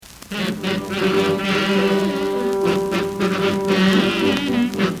Hi,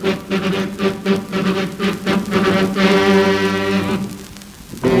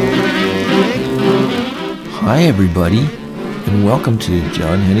 everybody, and welcome to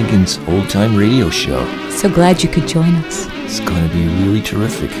John Hennigan's Old Time Radio Show. So glad you could join us. It's going to be really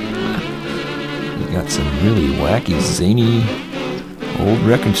terrific. We got some really wacky, zany old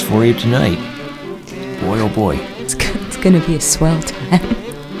records for you tonight. Boy, oh boy. It's going to be a swell time.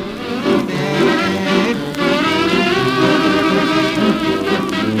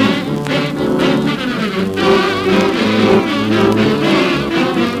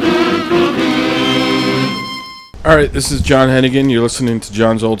 All right, this is John Hennigan. You're listening to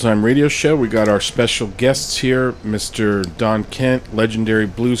John's Old Time Radio Show. We got our special guests here, Mr. Don Kent, legendary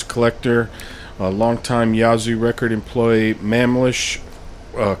blues collector, longtime Yazoo record employee, Mamlish,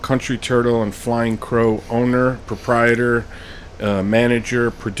 Country Turtle and Flying Crow owner, proprietor, manager,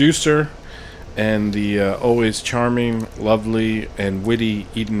 producer, and the always charming, lovely, and witty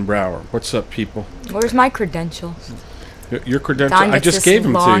Eden Brower. What's up, people? Where's my credentials? Your credentials? Don I just gave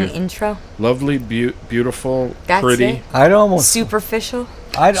them to long you. Intro. Lovely, beautiful, That's pretty. it? I'd almost Superficial.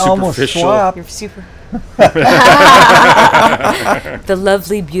 almost swap. You're super. The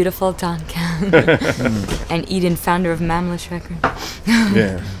lovely, beautiful Don Kent. And Eden, founder of Mamlish Record.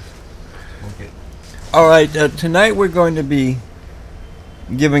 Yeah. All right, tonight we're going to be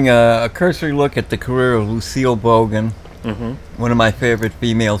giving a cursory look at the career of Lucille Bogan, one of my favorite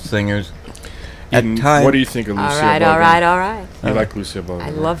female singers. Eden, what do you think of Lucille Bogan? All right. You like Lucille Bogan? I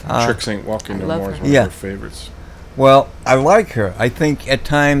love her. Tricks Ain't Walking No love More is her. one Yeah. of her favorites. Well, I like her. I think at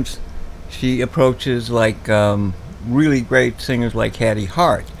times she approaches like really great singers like Hattie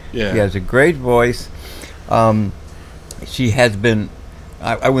Hart. Yeah. She has a great voice. She has been,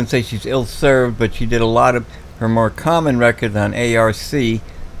 I wouldn't say she's ill-served, but she did a lot of her more common records on ARC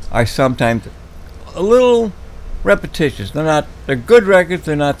are sometimes a little repetitious. They're good records,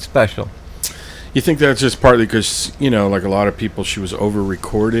 they're not special. You think that's just partly because, like a lot of people, she was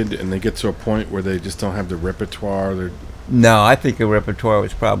over-recorded, and they get to a point where they just don't have the repertoire. No, I think her repertoire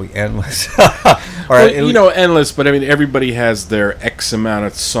was probably endless. Endless, but I mean, everybody has their X amount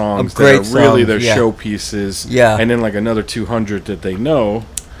of songs that are really their showpieces. Yeah. And then like another 200 that they know,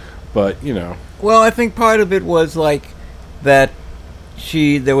 but, Well, I think part of it was like that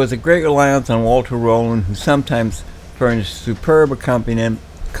there was a great reliance on Walter Rowland, who sometimes furnished superb accompaniment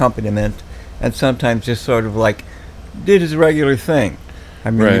and sometimes just sort of like did his regular thing. I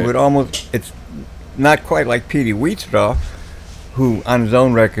mean, he would almost, it's not quite like Petey Wheatstraw, who on his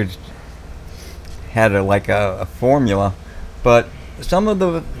own records had a formula, but some of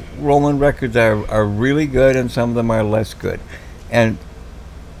the Rowland records are really good and some of them are less good. And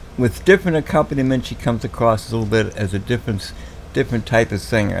with different accompaniment, she comes across a little bit as a different type of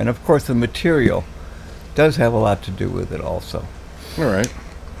singer. And of course the material does have a lot to do with it also. All right.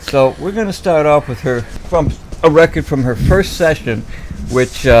 So we're going to start off with her from a record from her first session,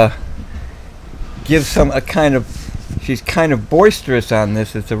 which gives she's kind of boisterous on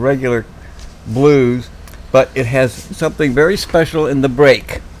this. It's a regular blues, but it has something very special in the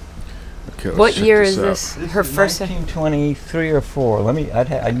break. Okay, What year is this? Her first 1923 or 4.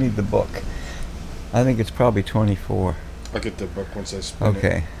 I need the book. I think it's probably 24. I'll get the book once I spin it.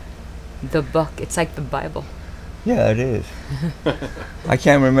 Okay. The book. It's like the Bible. Yeah, it is. I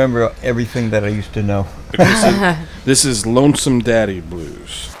can't remember everything that I used to know. This is Lonesome Daddy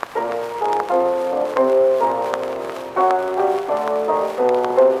Blues.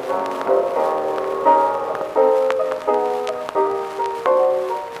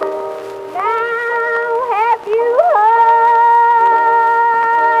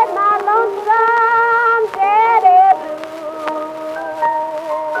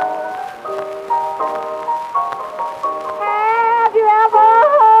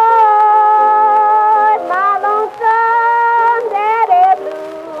 Lonesome daddy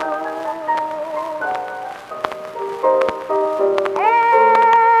blue.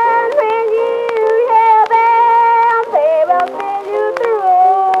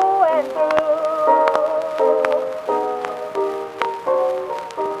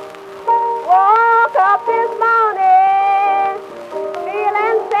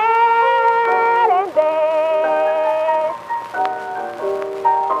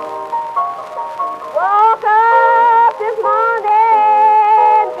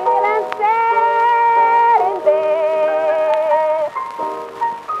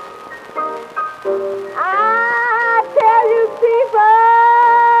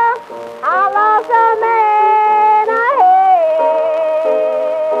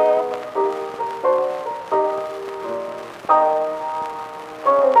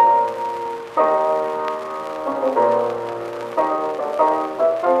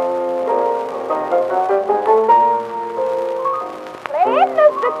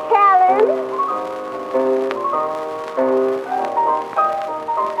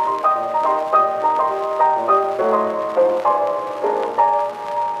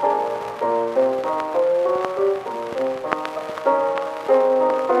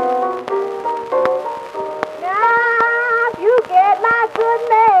 good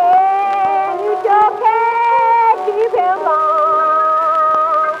man, you sure can't keep him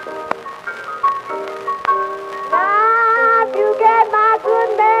long. Now, if you get my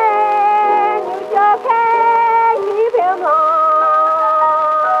good man, you sure can't keep him long.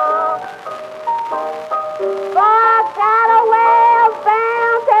 For I've got a way of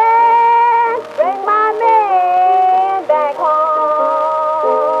bouncing, bring my man back home.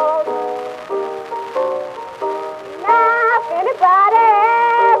 Now, if anybody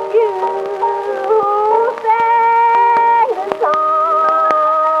asks you who sang the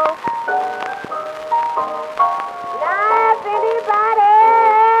song, now if anybody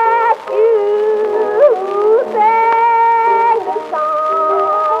asks you who sang the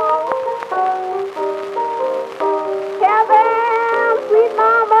song, tell them sweet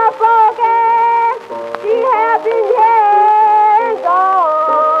mama broken, she has been here and gone.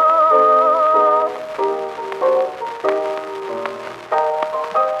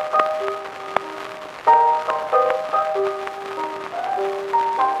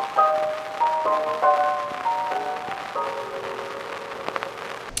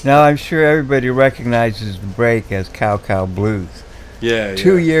 Now I'm sure everybody recognizes the break as Cow Cow Blues. Yeah,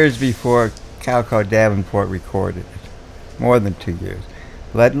 2 yeah. years before Cow Cow Davenport recorded it. More than 2 years.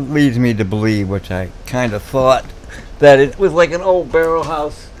 That leads me to believe, which I kind of thought, that it was like an old Barrel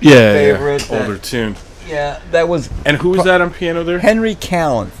House Yeah, favorite. yeah. Older tune. Yeah, that was And who was that on piano there? Henry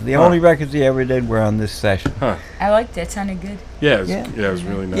Callens. The Huh. only records he ever did were on this session. Huh. I liked it. It sounded good. Yeah, it was, Yeah. yeah, it was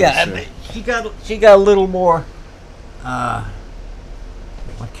really nice. Yeah, and she got a little more.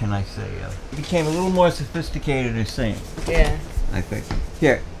 What can I say? Became a little more sophisticated in singing, Yeah. I think.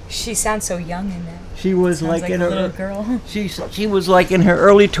 Here, She sounds so young in that. she was Sounds like like in a her little girl. She was like in her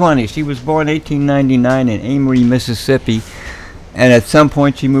early 20s. She was born 1899 in Amory, Mississippi, and at some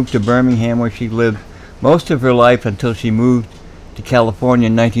point she moved to Birmingham, where she lived most of her life until she moved to California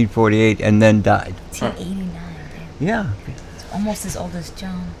in 1948 and then died. 1989. Damn. Yeah, It's almost as old as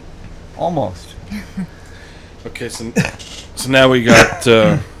John. almost. Okay, so now we got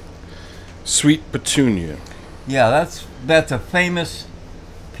Sweet Petunia. Yeah, that's a famous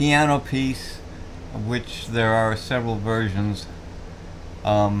piano piece, of which there are several versions,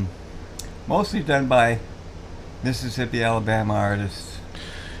 mostly done by Mississippi, Alabama artists.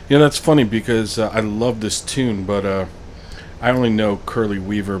 Yeah, that's funny because I love this tune, but I only know Curly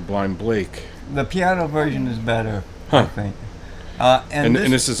Weaver, Blind Blake. The piano version is better, I Huh. think. And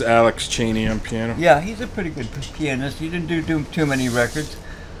this is Alex Chaney on piano? Yeah, he's a pretty good pianist. He didn't do too many records.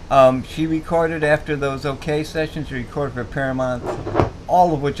 She recorded after those OK sessions. She recorded for Paramount,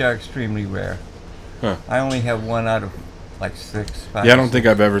 all of which are extremely rare. Huh. I only have one out of like 6, 5. Yeah, I don't think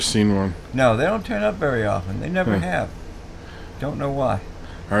I've ever seen one. No, they don't turn up very often. They never have. Don't know why.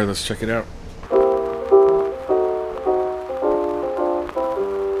 All right, let's check it out.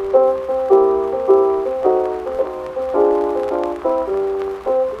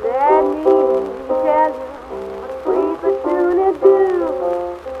 Let me tell you what Sweet Petunia do.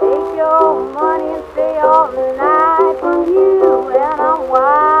 Take your money and stay all night from you. And I'm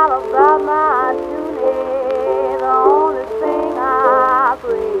wild about my tune, the only thing I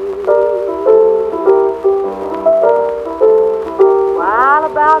play. Wild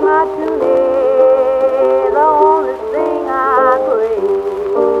about my tune, the only thing I play.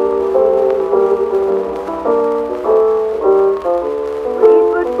 Sweet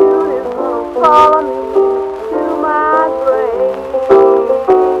Petunia's gonna follow me to my grave.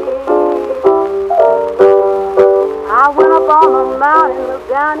 I went up on the mountain, looked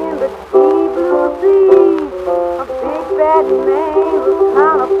down in the deep blue sea. A big bad man was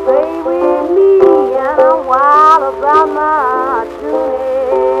trying to play with me, and I'm wild about my tune,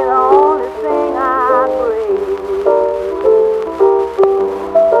 the only thing I crave.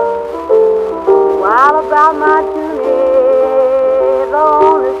 Wild about my tune, the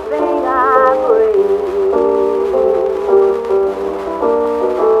only thing I crave.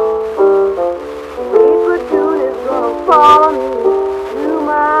 Sweet Petunia's gonna follow me to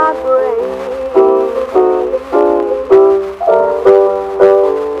my grave.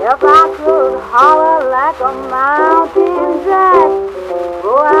 If I could holler like a mountain jack,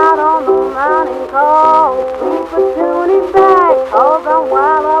 go out on the mountain, call Sweet Petunia back, 'cause I'm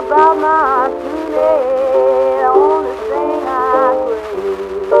wild about my tune, the only thing I crave.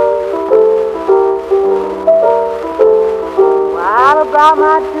 Wild about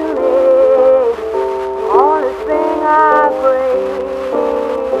my tune, only thing I crave.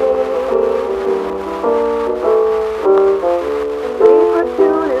 Sweet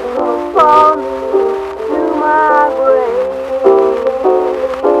Petunia's gonna follow me to my grave.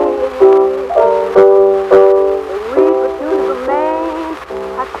 Sweet Petunia's a man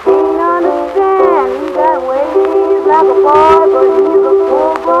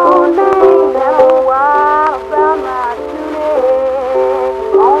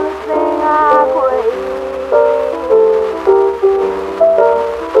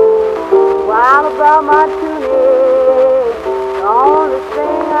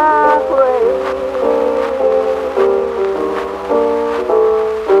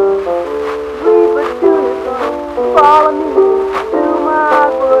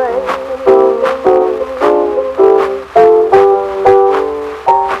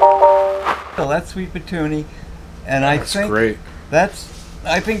that's Sweet Petunia, and That's great.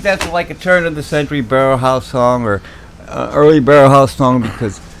 I think that's like a turn of the century Barrel House song or early Barrel House song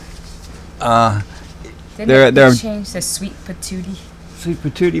because Didn't they're it change to Sweet Patootie? Sweet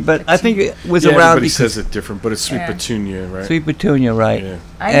Petunia, but I think it was Yeah, around everybody because says it different, but it's Sweet Yeah. Petunia, right? Sweet Petunia, right? Yeah.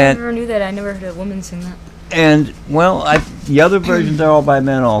 I And- never knew that. I never heard a woman sing that. And well, the other versions are all by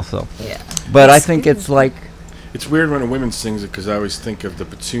men also, Yeah. but I It's think weird. it's like It's weird when a woman sings it because I always think of the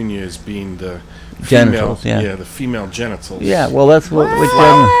petunia as being the Genitals, female, yeah. the female genitals. yeah. Well, that's what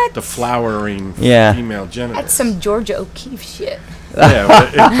The flowering Yeah. female genitals. That's some Georgia O'Keeffe shit. Yeah,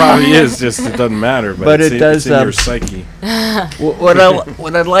 but it probably is. Just it doesn't matter. But, But it's it in, does, It's in your psyche.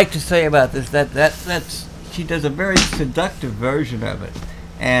 what I'd like to say about this that's she does a very seductive version of it,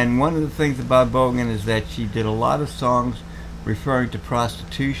 and one of the things about Bogan is that she did a lot of songs referring to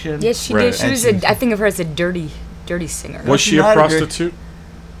prostitution. Yes, she Right. did. She And was she- I think of her as a dirty singer. Was she a not a good- prostitute?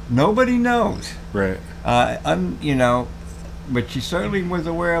 Nobody knows. Right. But she certainly was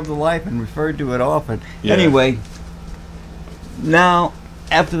aware of the life and referred to it often. Yeah. Anyway, now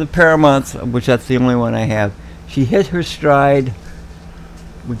after the Paramounts, which that's the only one I have, she hit her stride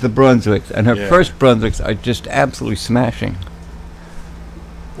with the Brunswicks, and her Yeah. first Brunswicks are just absolutely smashing.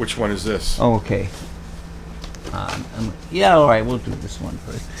 Which one is this? Oh, okay. Yeah, all right, we'll do this one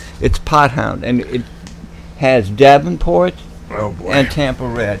first. It's Pot Hound, and it has Davenport Oh, boy. and Tampa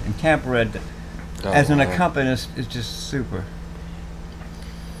Red. And Tampa Red, as an wow. accompanist, is just super.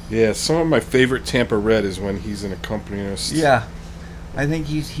 Yeah, some of my favorite Tampa Red is when he's an accompanist. Yeah, I think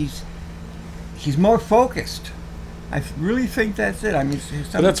he's more focused. Really think that's it. I mean,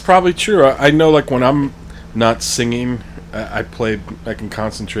 But that's probably true. I know, like, when I'm not singing, I can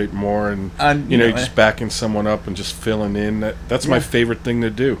concentrate more and, You know, just backing someone up and just filling in. That's my Yeah. favorite thing to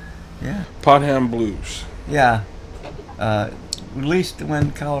do. yeah, Potham Blues. yeah. At least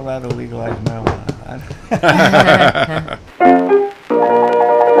when Colorado legalized marijuana.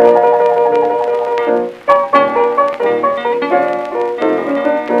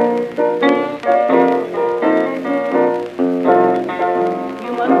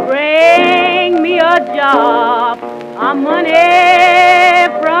 You must bring me a job, a money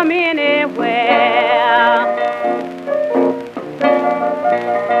from anywhere.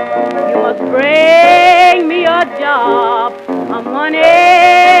 You must bring me a job, a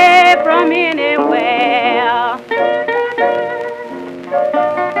money from anywhere.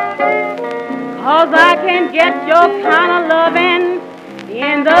 'Cause I can get your kind of loving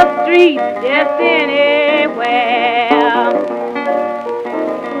in the streets, just anywhere.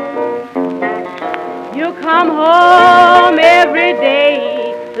 You come home every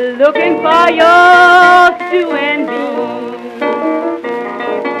day looking for your stew and beans.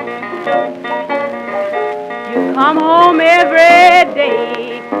 You come home every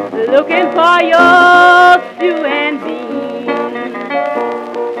day looking for your stew and beans.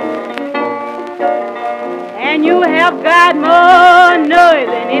 And you have got more noise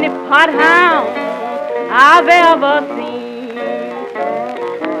than any pot hound I've ever seen.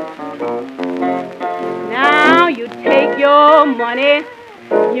 Now you take your money,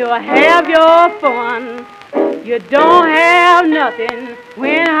 you have your fun. You don't have nothing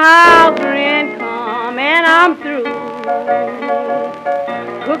when house rent come, and I'm through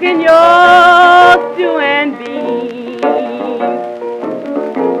cooking your stew and beans.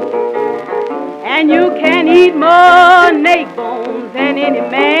 And you can eat more neck bones than any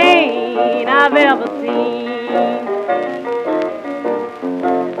man I've ever seen.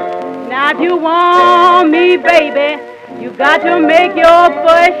 Now if you want me, baby, you got to make your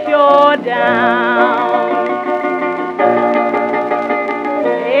first show down.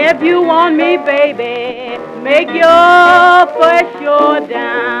 If you want me, baby, make your first show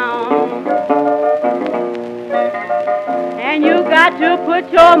down. And you got to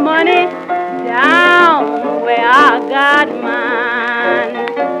put your money down where I got mine.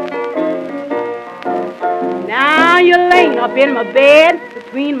 Now you're laying up in my bed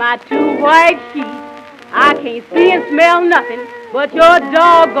between my two white sheets. I can't see and smell nothing but your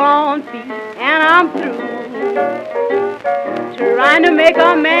doggone feet, and I'm through trying to make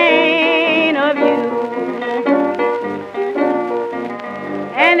a man of you.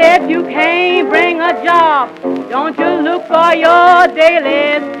 And if you can't bring a job, don't you look for your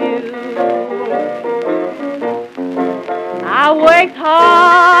daily stew. I worked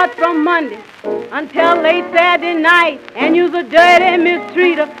hard from Monday until late Saturday night, and you's a dirty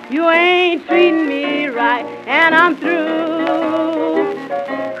mistreater. You ain't treating me right, and I'm through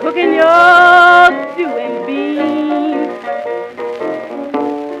cooking your stew and beans.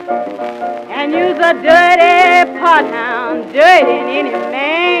 And you's a dirty pot hound, dirty than any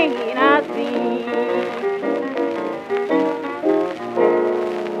man I've seen.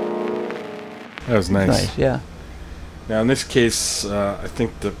 That was nice. Nice, yeah. Now, in this case, I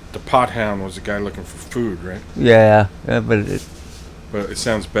think the pot hound was a guy looking for food, right? Yeah, but But it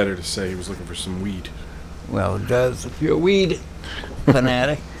sounds better to say he was looking for some weed. well, it does if you're a weed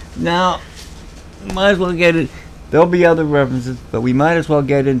fanatic. Now, might as well get it. There'll be other references, but we might as well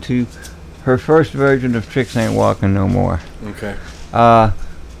get into her first version of Tricks Ain't Walking No More. Okay.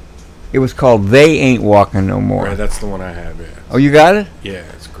 It was called They Ain't Walking No More. Right, that's the one I have, yeah. Oh, you got it? Yeah,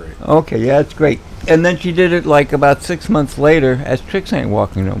 it's great. Okay, yeah, it's great. And then she did it like about 6 months later as Tricks Ain't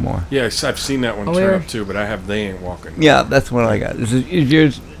Walking No More. Yeah, I've seen that one Oh, turn where? up too, but I have They Ain't Walking. Yeah, that's what I got. Is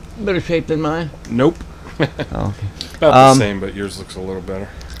yours better shape than mine? Nope. Oh, okay. About the same, but yours looks a little better.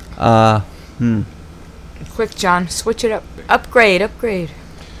 Quick, John, switch it up. Upgrade.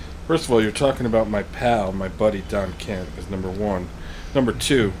 First of all, you're talking about my pal, my buddy Don Kent, is number one. Number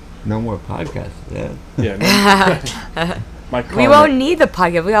two, No more podcasts. Yeah. yeah, my karma, We won't need the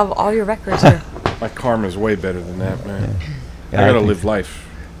podcast. We have all your records here. my karma's way better than that, man. Yeah, I gotta think live so. life,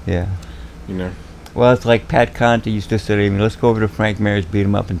 Yeah. you know. Well, it's like Pat Conte used to say to me, let's go over to Frank Mary's, beat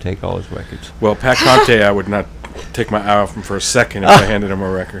him up, and take all his records. Well, Pat Conte, I would not take my eye off him for a second if I handed him a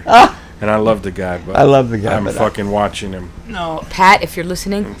record. And I love the guy, but I love the guy, I'm but fucking watching him. No. Pat, if you're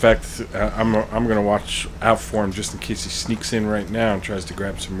listening, In fact, I'm gonna watch out for him just in case he sneaks in right now and tries to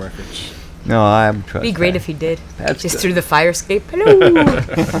grab some records. No, I'm trust it'd be great Pat. if he did. That's Just good. through the fire escape.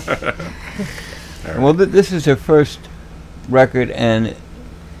 Hello. Well, this is her first record, and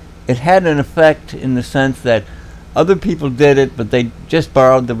it had an effect in the sense that other people did it, but they just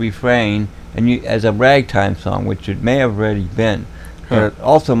borrowed the refrain and as a ragtime song, which it may have already been, but it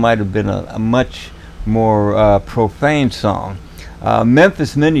also might have been a much more profane song.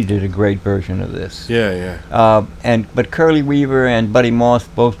 Memphis Minnie did a great version of this. Yeah. But Curly Weaver and Buddy Moss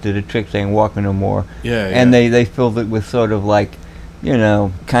both did a Tricks Ain't Walking No More. Yeah. And they filled it with sort of like,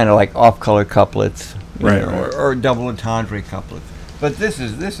 kind of like off-color couplets, Right. or double entendre couplets. But this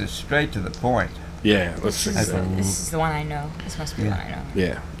is straight to the point. Yeah. Let's see This that. is the one I know. This must be the one I know.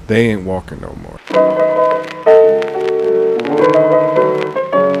 Yeah. They ain't walking no more.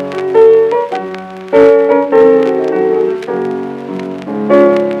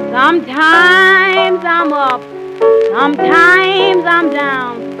 Sometimes I'm up, sometimes I'm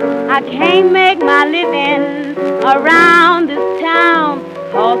down. I can't make my living around this town.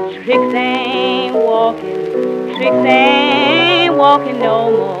 'Cause tricks ain't walking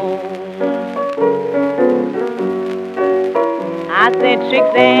no more. I said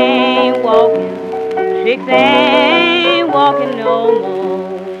tricks ain't walking no more.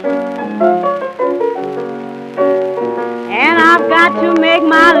 And I've got to make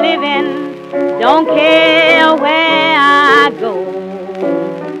my living, don't care where I go.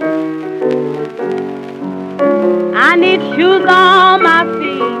 I need shoes on my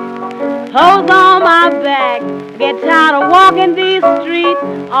feet, clothes on my back. Get tired of walking these streets,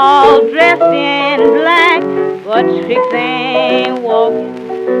 all dressed in black. But tricks ain't walking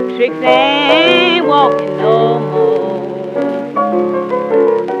no more.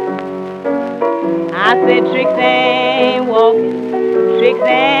 I said tricks ain't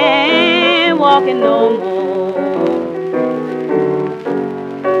walking no more.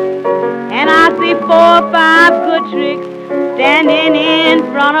 And I see 4 or 5 good tricks standing in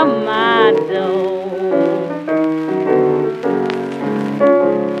front of my door.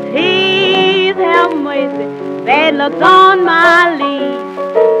 Please have mercy, bad luck's on my lead.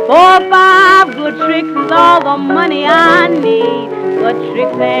 4 or 5 good tricks is all the money I need. But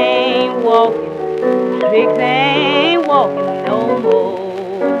tricks ain't walking no more.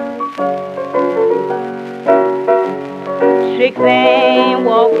 Tricks ain't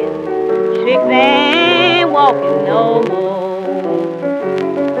walking no more.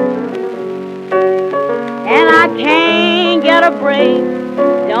 And I can't get a break,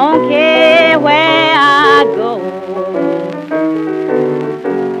 don't care where I go.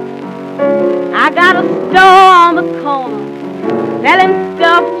 I got a store on the corner, selling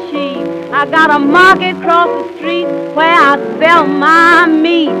stuff cheap. I got a market across the street where I sell my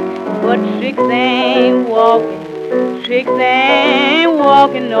meat. But tricks ain't walking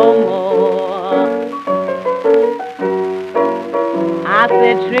no more. I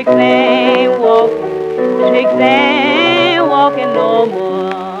said tricks ain't walking no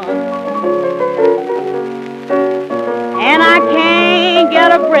more. And I can't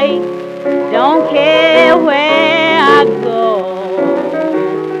get a break, don't care where I go.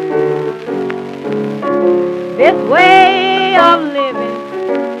 This way of living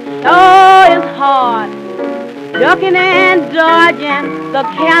sure is hard, ducking and dodging the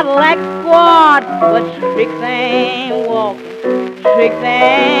Cadillac squad. But tricks ain't walking Tricks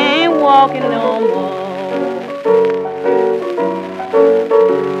ain't walking no more.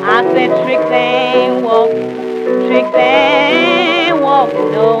 I said tricks ain't walking. Tricks ain't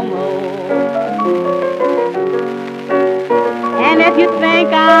walking no more. And if you think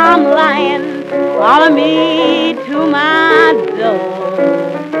I'm lying, follow me to my door.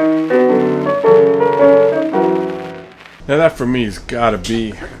 Now that for me has got to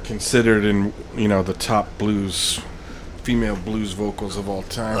be considered in the top female blues vocals of all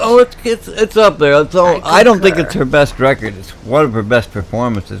time. Oh, it's up there. I don't think concur. it's her best record. It's one of her best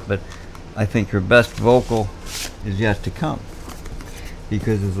performances, but I think her best vocal is yet to come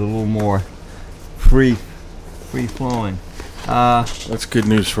because it's a little more free flowing. That's good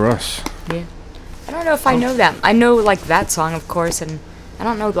news for us. Yeah. I don't know if I know that. I know like that song, of course, and I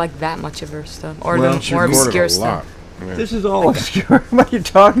don't know like that much of her stuff or Well, the She more recorded obscure a lot. stuff. Yeah. This is all obscure. What are you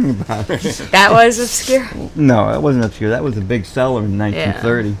talking about? That was obscure. No, that wasn't obscure. That was a big seller in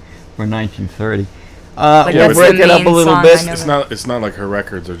 1930 for 1930. Like, Yeah, We'll that's break the it up a main little song, bit. I know It's not like her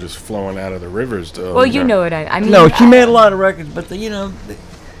records are just flowing out of the rivers, though. Well, you know what I mean. No, she made a lot of records, but I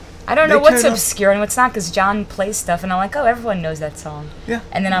don't know they what's turn up- obscure and what's not because John plays stuff, and I'm like, oh, everyone knows that song. Yeah.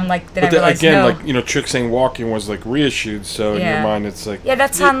 And then I'm like, then But I realized again, no. Tricks Ain't Walking was like reissued, so in your Yeah. mind it's like Yeah,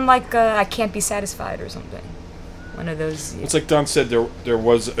 that's on like I Can't Be Satisfied or something. One of those. It's like Don said, there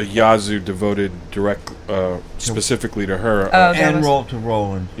was a Yazoo devoted specifically to her. Oh, there and was- Roll to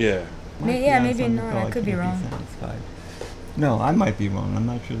Roland. Yeah. Yeah, maybe not. I could be wrong. Satisfied. No, I might be wrong. I'm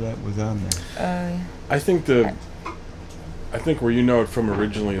not sure that was on there. I think where you know it from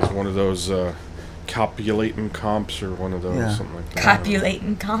originally is one of those copulating comps or one of those, Yeah. something like that.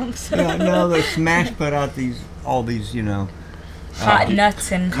 Copulating comps. Yeah, no, the Smash put out all these, Hot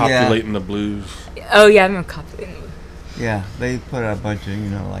nuts and. Copulating the blues. Oh yeah, I remember copulating. yeah, they put out a bunch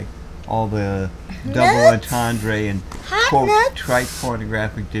of, like all the double entendre and quote trite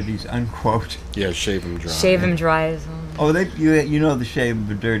pornographic ditties, unquote. Yeah, Shave 'em Dry. Shave him dry as well. Oh, you know the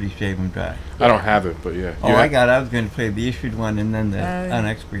dirty shave 'em dry. I don't have it, but yeah. Oh, You I have- got it. I was going to play the issued one and then the yeah.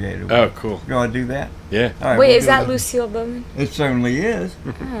 unexpurgated one. Oh, cool. You want to do that? Yeah. All right, Wait, we'll is do that Lucille Bowman? It certainly is.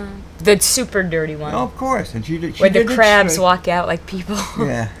 The super dirty one. Oh, of course. And she did. She where the did it crabs straight. walk out like people.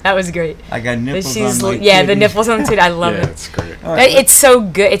 Yeah. That was great. I got But nipples she's on my the titties. nipples on the titty. I love Yeah, it. it's great. All right, It's so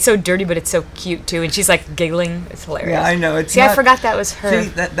good. It's so dirty, but it's so cute too. And she's like giggling. It's hilarious. yeah, I know. It's See, I not- forgot that was her. See,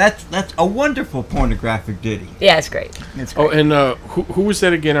 that's a wonderful pornographic ditty. Yeah, it's great. It's Oh, great. and who was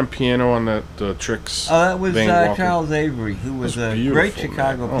that again on piano on the Tricks? That was Van Walker? Charles Avery, who was That's a beautiful, great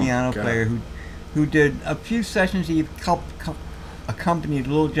Chicago man. Oh, piano God. player who did a few sessions. He accompanied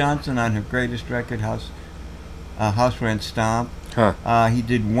Lil Johnson on her greatest record, House Rent Stomp. Huh. He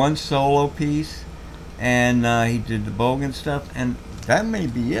did one solo piece, and he did the Bogan stuff, and that may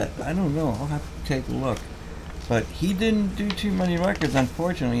be it. I don't know. I'll have to take a look. But he didn't do too many records,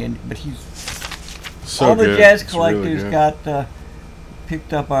 unfortunately. But he's So all the good. jazz It's really collectors good. got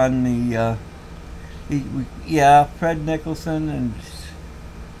picked up on the Fred Nicholson and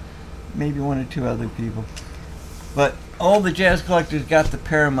maybe one or two other people. But all the jazz collectors got the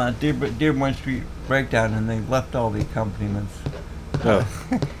Paramount Dearborn Street Breakdown, and they left all the accompaniments. Oh.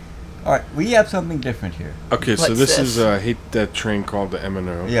 All right, we have something different here. Okay, so What's this this? is Hate That Train called the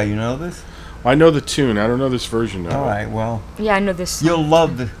M&O. Yeah, you know this? I know the tune. I don't know this version though. All right, well, Yeah, I know this. Song. you'll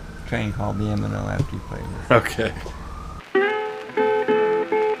love the train called the M&O after you play this. Okay.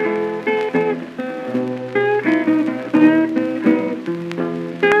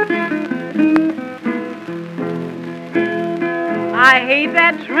 I hate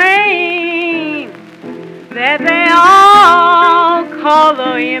that train that they all call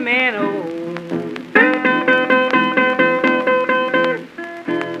the M&O.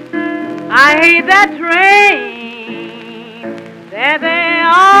 I hate that train that they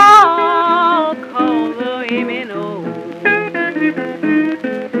all call the M&O.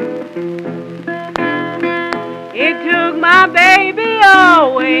 It took my baby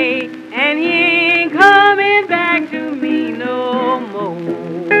away, and he ain't coming back to me no more.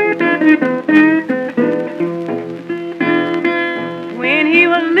 When he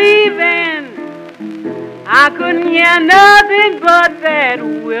was leaving, I couldn't hear nothing but that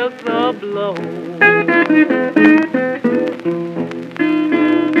whistle blow.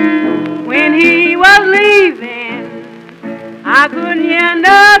 When he was leaving, I couldn't hear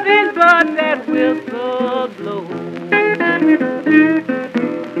nothing but that whistle blow.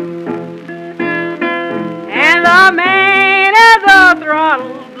 And the man at the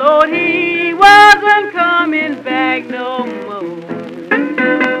throttle blowed, he wasn't coming back no more.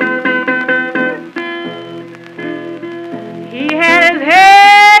 He had his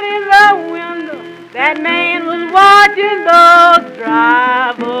head in the window, that man was watching the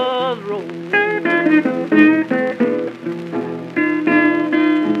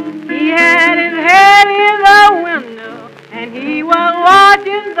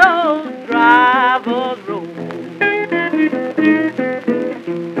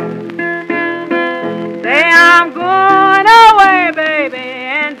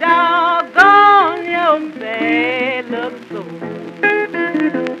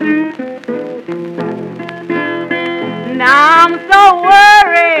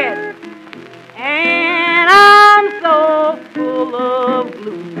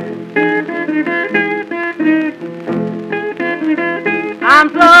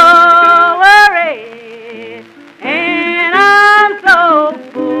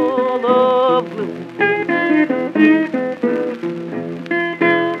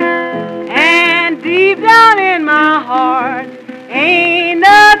deep down in my heart ain't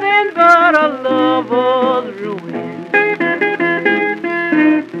nothing but a lover's ruin.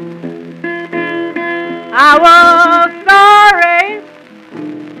 I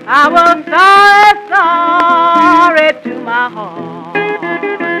was sorry to my heart.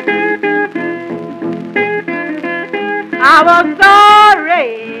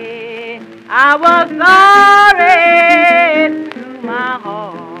 I was sorry to my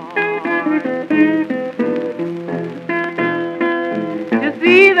heart. To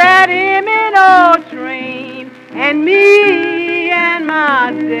see that M&O train and me and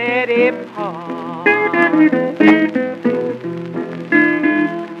my daddy part.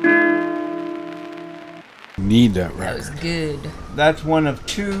 Need that That record. was good. That's one of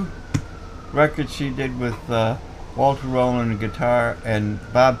two records she did with Walter Rowland on guitar and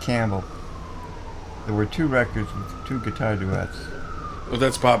Bob Campbell. There were two records with two guitar duets. Well,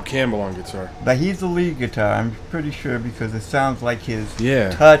 that's Bob Campbell on guitar. But he's the lead guitar, I'm pretty sure, because it sounds like his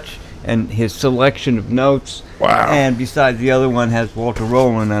Yeah. touch and his selection of notes. Wow. And besides, the other one has Walter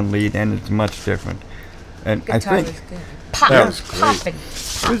Rowland on lead, and it's much different. And I Guitar think was good. Pop, That was great. popping.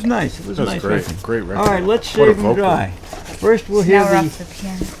 it was nice. It was That a was nice great. record. Great record. All right, let's What a shave and vocal. dry. First, we'll hear Now we're the off the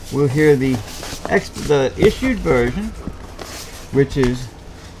piano. we'll hear the issued version, which is,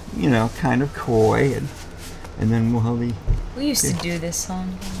 kind of coy, and then we'll have the. We used to do this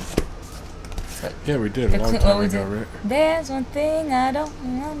song. Yeah, we did a The long Clint- time what was ago, it? right? There's one thing I don't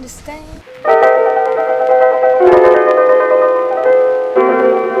understand.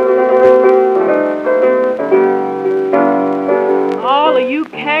 All of you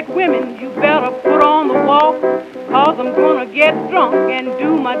cack women, you better put on the walk, 'cause I'm gonna get drunk and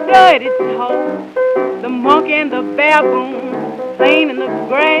do my dirty talk. The monkey and the baboon playing in the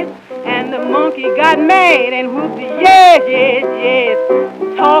grass, and the monkey got mad and whooped the yes,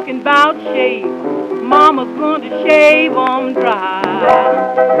 talking about shave. Mama's going to shave 'em dry.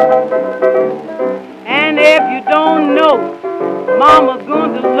 And if you don't know, Mama's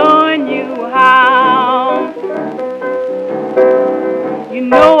going to learn you how. You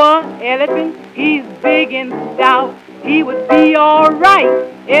know a elephant, he's big and stout. He would be alright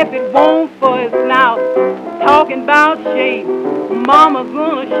if it weren't for his snout. Talking about shave, Mama's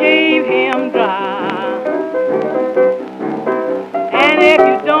gonna shave him dry. And if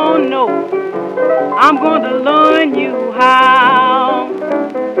you don't know, I'm gonna learn you how.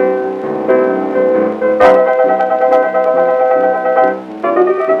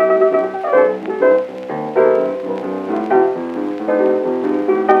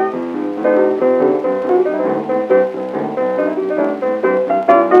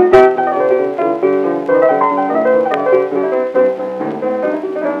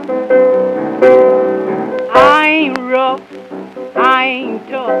 I ain't rough, I ain't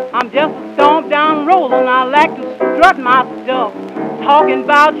tough. I'm just a stomp down roller and I like to strut my stuff. Talking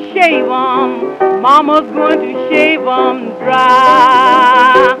about shave 'em, Mama's going to shave 'em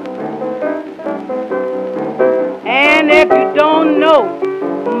dry. And if you don't know,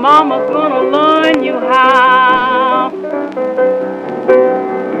 Mama's gonna learn you how.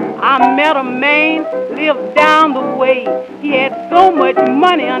 I met a man, lived down the way. He had so much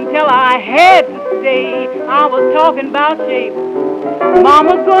money until I had to stay. I was talking about shave.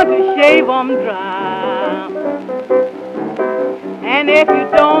 Mama's going to shave 'em dry. And if you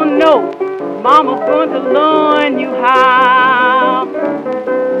don't know, Mama's going to learn you how.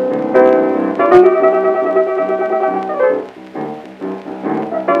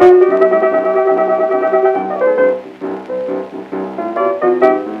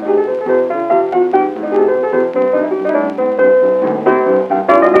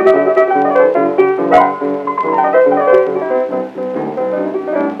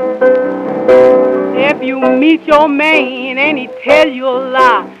 If you meet your man and he tell you a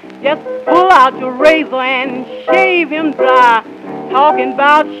lie, just pull out your razor and shave him dry. Talking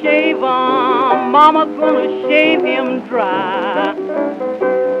about shave 'em, Mama's gonna shave him dry.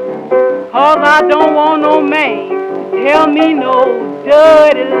 'Cause I don't want no man to tell me no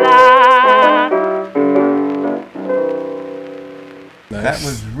dirty lie. Nice. That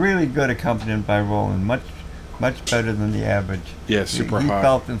was really good accompaniment by Roland, much better than the average. Yeah, super he high.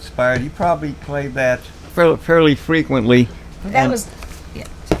 felt inspired. He probably played that fairly frequently. That And- was, yeah.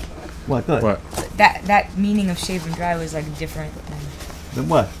 What? Good. What? That meaning of shave and dry was like different than. Then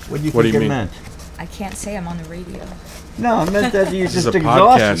what? What do you What do think you it mean? meant? I can't say I'm on the radio. No, I meant that you This is just a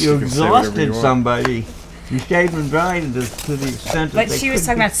podcast, exhausted. You you can say whatever you exhausted want. somebody. You shaved and dried to the extent that But they she was couldn't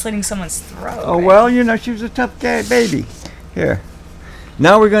talking be- about slitting someone's throat. Oh right? well, she was a tough baby. Here.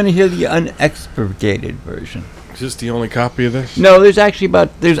 Now we're going to hear the unexpurgated version. Is this the only copy of this? No, there's actually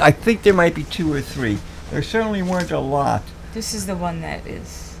I think there might be 2 or 3. There certainly weren't a lot. This is the one that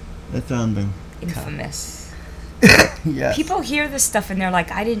is That's on the infamous. yes. People hear this stuff and they're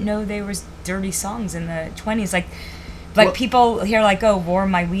like, I didn't know there was dirty songs in the 20s. Like Well- people hear like, oh, War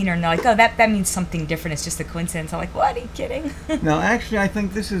My Wiener, and they're like, oh, that means something different. It's just a coincidence. I'm like, what? Are you kidding? No, actually, I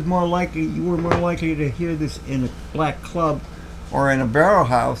think this is more likely. You were more likely to hear this in a black club or in a barrel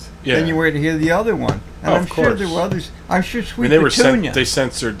house Yeah. than you were to hear the other one. And Oh, I'm of sure there course. were others. I'm sure I Sweet mean, they were Petunia. they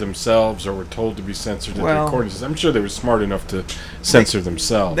censored themselves, or were told to be censored at the Well- recording system. I'm sure they were smart enough to censor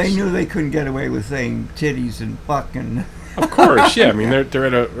themselves. They knew they couldn't get away with saying titties and fuck and. Of course, yeah. I mean, they're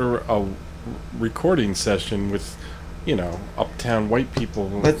at a recording session with, uptown white people.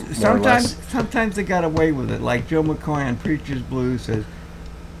 But more or sometimes, less. sometimes they got away with it. Like Joe McCoy on Preacher's Blues says,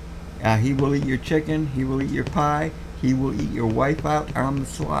 "He will eat your chicken. He will eat your pie. He will eat your wife out on the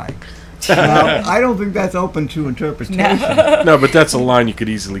sly." Now, I don't think that's open to interpretation. No, but that's a line you could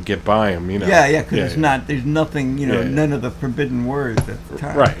easily get by him. Yeah, because it's not. There's nothing. Yeah. None of the forbidden words at the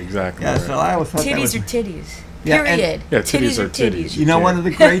time. Right, exactly. Yeah, right. so I always thought that was. Titties are titties. Yeah, and- Period. Yeah, titties are titties. You know, one of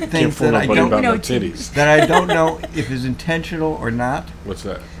the great things Can't fool that I nobody don't about know no titties. that I don't know if is intentional or not. What's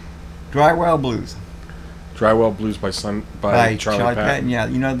that? Dry Well Blues Drywell Blues by by Charlie Patton. Yeah,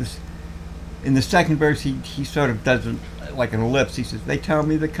 this. In the second verse, he sort of does it like an ellipse. He says, "They tell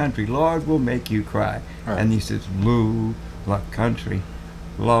me the country, Lord, will make you cry," Right. and he says, "Blue, la country,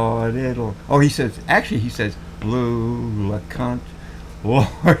 Lord, it'll." Oh, he says "Blue, la country, Lord,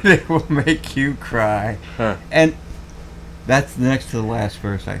 it will make you cry," Huh. and that's next to the last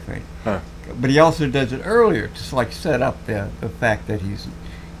verse, I think. Huh. But he also does it earlier to like set up the fact that he's,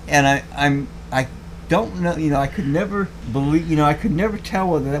 and I don't know, I could never believe, I could never tell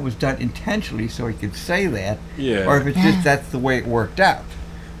whether that was done intentionally so he could say that, Yeah. or if it's just that's the way it worked out.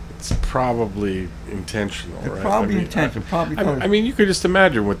 It's probably intentional, It's right? probably I mean, intentional, probably. I mean, you could just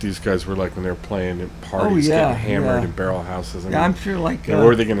imagine what these guys were like when they were playing at parties, yeah, getting hammered yeah. in barrel houses. I yeah, mean, I'm sure like. what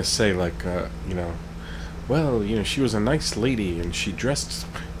were they going to say? Like, well, she was a nice lady and she dressed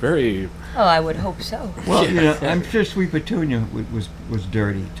very. Oh, I would hope so. Well, Yeah. I'm sure Sweet Petunia was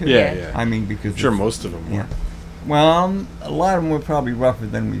dirty too. Yeah, yeah. I mean, because I'm sure it's- most of them were. Yeah. Well, a lot of them were probably rougher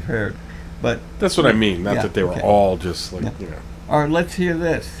than we've heard, but. That's what I mean. Not Yeah, that they were okay. all just like, Yeah. All right, let's hear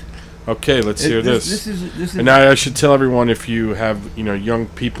this. Okay, let's hear this. This is. And now I should tell everyone, if you have, young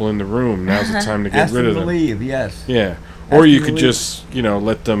people in the room, now's the time to get Ask rid them of to them. leave. Yes. Yeah. Ask Or you them to could leave. just,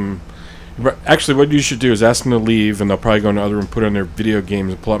 let them. Actually, what you should do is ask them to leave, and they'll probably go in the other room, put on their video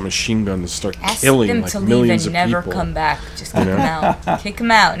games, and pull out machine guns and start Ask killing them like to leave millions and of never people. come back. Just kick know? them out. Kick them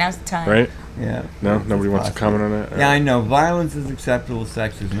out. Now's the time. Right? Yeah. No, That's nobody wants to possible. comment on that. Yeah, I know. Violence is acceptable.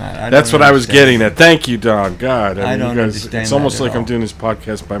 Sex is not. That's what I was getting at. Thank you, Don. God, I mean, don't you guys, understand it's that almost at like I'm all. doing this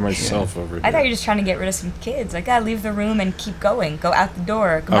podcast by myself over here. I thought you were just trying to get rid of some kids. Like, gotta leave the room and keep going. Go out the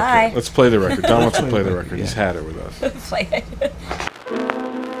door. Goodbye. Okay, let's play the record. Don wants to play the record. He's Yeah. had it with us. Play it.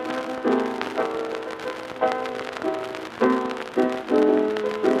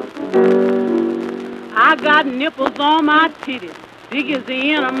 I got nipples on my titties, big as the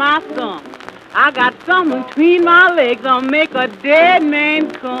end of my thumb. I got something between my legs that'll make a dead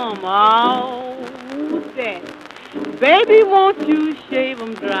man come. Oh, that. Baby, won't you shave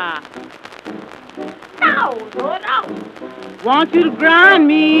 'em dry? No, Lord, no. Want you to grind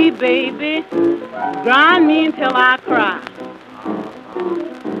me, baby. Grind me until I cry.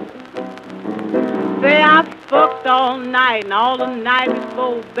 Say I fucked all night and all the night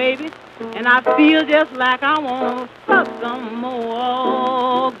before, baby. And I feel just like I wanna fuck some more.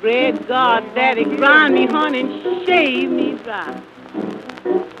 Oh, great God, Daddy, grind me, honey, and shave me dry.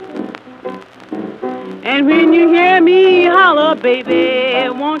 And when you hear me holler, baby, I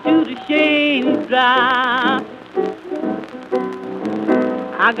want you to shave me dry.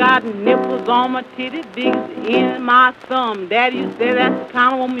 I got nipples on my titty, big as the end of my thumb. Daddy said that's the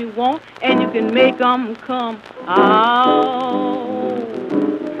kind of woman you want, and you can make 'em come. Oh,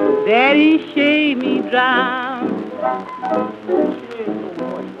 Daddy, shave me dry.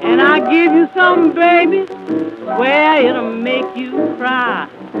 And I give you something, baby, where it'll make you cry.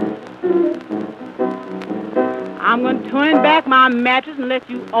 I'm gonna turn back my mattress and let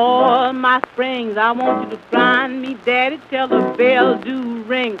you oil my springs. I want you to grind me, Daddy, till the bell do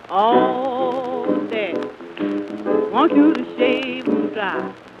ring. Oh, Daddy, want you to shave 'em dry.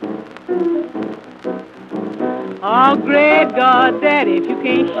 Oh, great God, Daddy, if you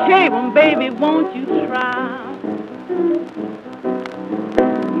can't shave 'em, baby, won't you try?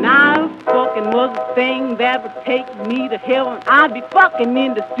 Now, fucking was a thing that would take me to heaven. I'd be fucking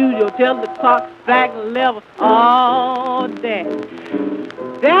in the studio till the clock strike 11. Oh, Daddy,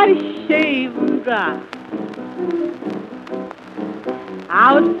 Daddy, shave 'em dry.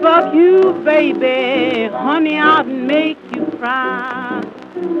 I would fuck you, baby, honey, I'd make you cry.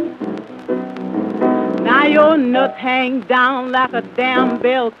 Now your nuts hang down like a damn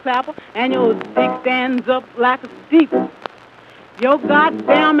bell clapper, and your dick stands up like a steeple. Your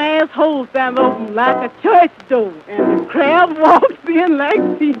goddamn asshole stands open like a church door, and the crab walks in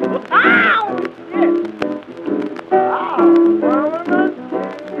like people. Ow! Shit!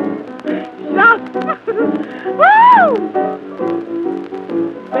 Shut! Woo!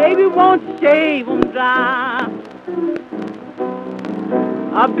 Baby won't shave 'em dry.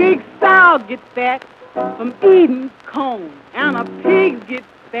 A big sow gets fat from eating corn, and a pig gets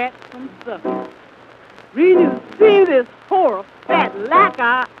fat from sucking. Really see this whore fat like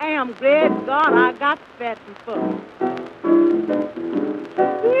I am. Great God, I got fat and fucking.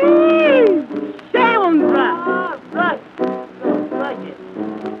 Shave 'em dry. Brush. Brush it.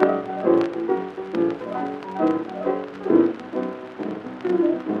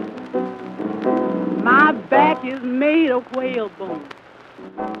 My back is made of whalebone,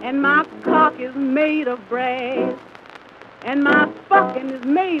 and my cock is made of brass, and my fucking is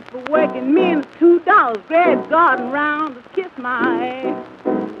made for working men $2. Great garden round to kiss my ass.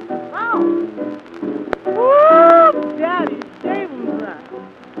 Oh. Woo, daddy, shave 'em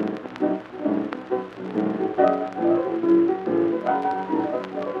dry.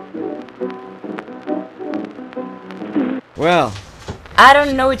 Well, I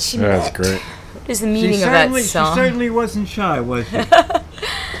don't know what she meant. That's great. What is the meaning of that song? She certainly wasn't shy, was she?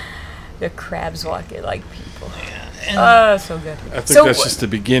 The crabs walking like people. Oh, so good. I think that's just the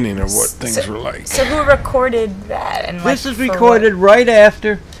beginning of what things were like. So who recorded that? And This like, is for recorded right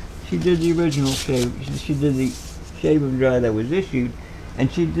after she did the original Shave. She did the Shave 'em Dry that was issued,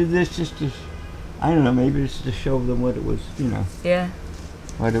 and she did this just to, I don't know, maybe just to show them what it was, you know, what? Yeah,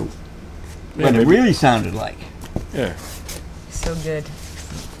 what it, Yeah, what it maybe. really sounded like. Yeah, so good.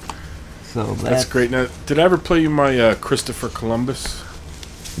 So that's great. Now, did I ever play you my Christopher Columbus?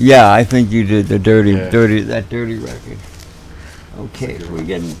 Yeah, I think you did the dirty Yeah. record. Okay, we're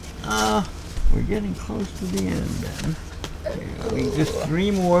getting close to the end then. Okay, just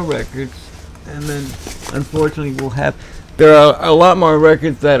 3 more records, and then unfortunately we'll have. There are a lot more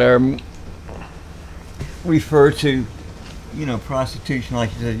records that are refer to, you know, prostitution.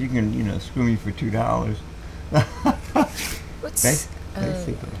 Like you said, you can, you know, screw me for $2. What's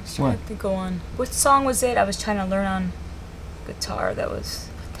Basically, trying to go on? What song was it? I was trying to learn on guitar. That was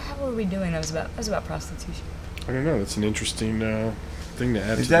what the hell were we doing? That was about prostitution. I don't know. That's an interesting thing to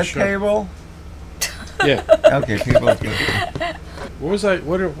add Is to the that show. payroll? Yeah. Okay, payroll's good. What was I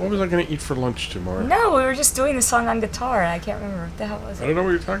going to eat for lunch tomorrow? No, we were just doing the song on guitar, and I can't remember what the hell was I it. don't know what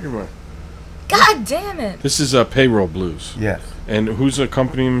you're talking about. God damn it! This is Payroll Blues. Yes. And who's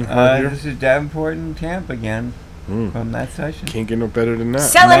accompanying her here? This is Davenport and Tampa again from that session. Can't get no better than that.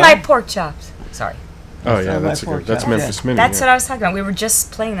 Selling No. my pork chops. Sorry. Oh yeah, Selling my that's a pork good. That's chops. Memphis Minnie. That's yeah. what I was talking about. We were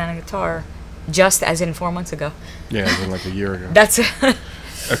just playing that on guitar, just as in 4 months ago. Yeah, it was like a year ago. That's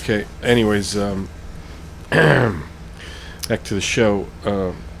Okay. Anyways, back to the show.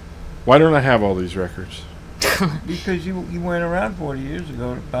 Why don't I have all these records? Because you weren't around 40 years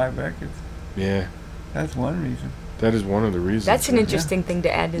ago to buy records. Yeah, That's one reason. that is one of the reasons. That's an interesting thing to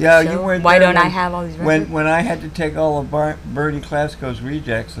add to Yeah, the show. you weren't Why there don't I when- have all these records? When I had to take all of Bernie Klasko's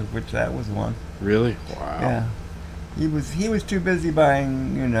rejects, of which that was one. Really? Wow. Yeah. He was too busy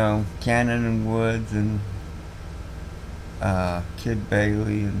buying, you know, Cannon and Woods and Kid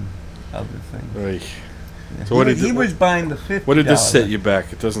Bailey and other things. Oy. Yeah. So what did he it- was buying the $50. What did this set you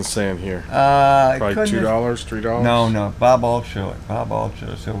back? It doesn't say on here. Probably $2, $3. No. Bob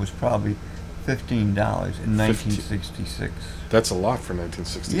Altshuler. So it was probably $15 in 1966. That's a lot for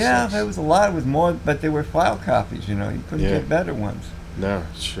 1966. Yeah, there was a lot. It was more, but they were file copies. You know, you couldn't Yeah. get better ones. No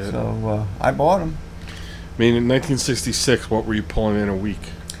shit. So I bought them. I mean, in 1966, what were you pulling in a week?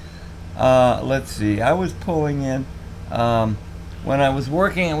 Let's see. I was pulling in. When I was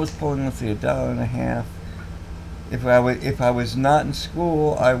working, I was pulling, let's see, $1.50. If I was not in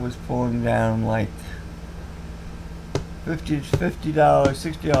school, I was pulling down like $50,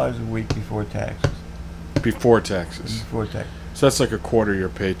 $60 a week before taxes. Before taxes. Before tax. So that's like a quarter of your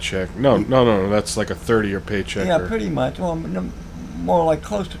paycheck. No. That's like a third of your paycheck. Yeah, or- pretty much. Well, more like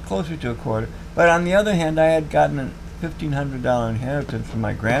closer to a quarter. But on the other hand, I had gotten a $1,500 inheritance from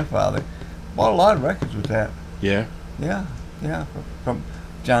my grandfather. Bought a lot of records with that. Yeah. Yeah, from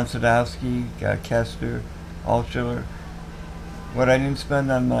John Sadowski, Kester, Altshuler. What I didn't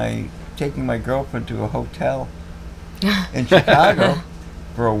spend on taking my girlfriend to a hotel in Chicago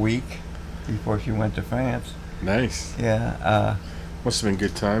for a week before she went to France. Nice. Yeah, Must have been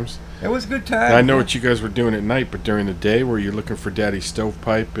good times. It was a good time. And I know what you guys were doing at night, but during the day, were you looking for Daddy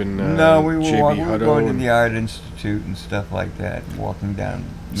Stovepipe and No, we were, JB we were Hutto going to and- the Art Institute and stuff like that, walking down.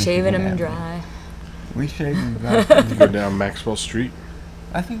 Shaving Michigan them Avenue. dry. We shaved them dry. You go down Maxwell Street.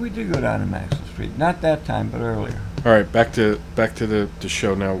 I think we did go down to Maxwell Street. Not that time, but earlier. All right, back to the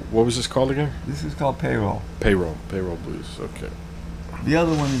show now. What was this called again? This is called Payroll. Payroll Blues. Okay. The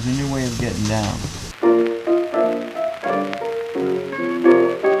other one is A New Way of Getting Down.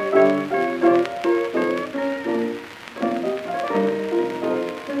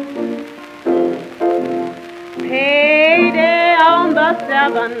 Payday on the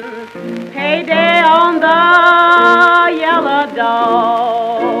 7th, payday on the yellow dog.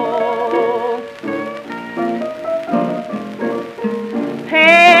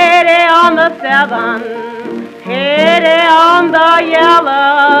 Payday on the 7th, payday on the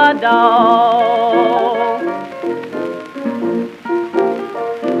yellow dog.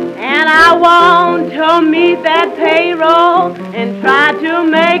 And I want to meet that payroll and try to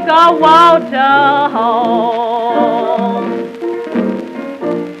make a water home.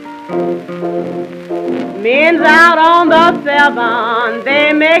 Men's out on the 7th,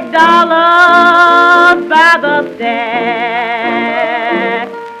 they make dollars by the stack.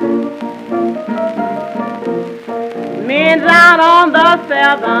 Men's out on the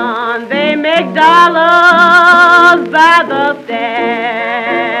 7th, they make dollars by the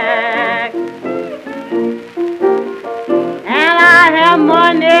stack. And I have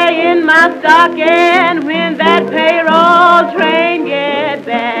money in my stocking when that payroll train gets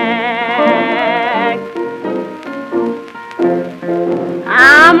back.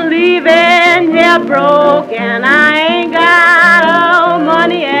 I'm leaving here broke and I ain't got no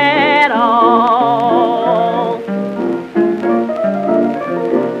money at all.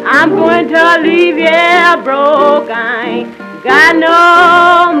 I'm going to leave here broke, I ain't got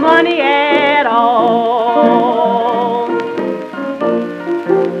no money at all.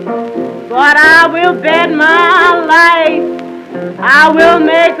 But I will bet my life I will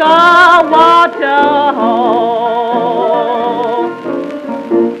make a water hole.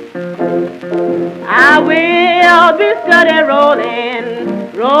 I will be steady rolling,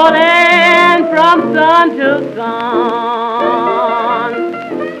 rolling from sun to sun.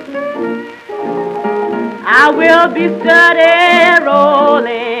 I will be steady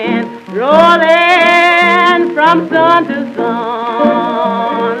rolling, rolling from sun to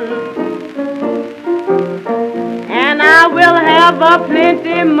sun. And I will have a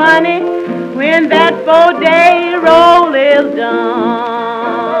plenty money when that 4-day roll is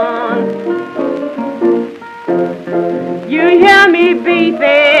done. You hear me beeping,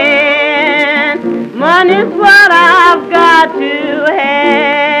 money's what I've got to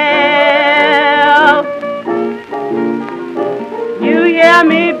have. You hear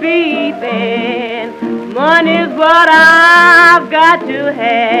me beeping, money's what I've got to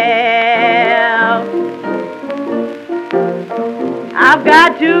have. I've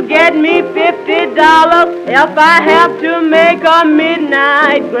got to get me $50 if I have to make a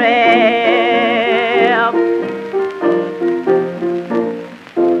midnight grab.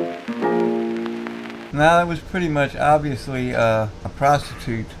 Now that was pretty much obviously a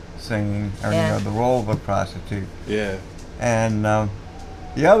prostitute singing, or Yeah. you know, the role of a prostitute. Yeah. And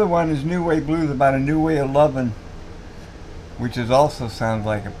the other one is New Way Blues, about a new way of loving, which is also sounds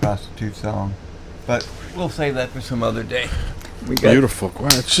like a prostitute song. But we'll save that for some other day. We got, Beautiful. Wow,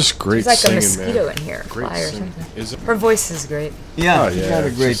 it's just great There's like a singing, mosquito man. in here, Great fly or singing. something. Is it? Her voice is great. yeah, Oh, she's yeah, got a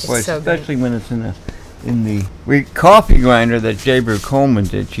it's great just- voice, so great. especially when it's in the coffee grinder that J.B. Coleman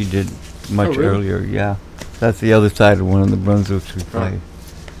did. She did much really? earlier. Yeah, that's the other side of one of the Brunswicks we played.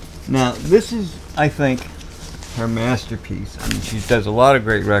 Now this is, I think, her masterpiece. I mean, she does a lot of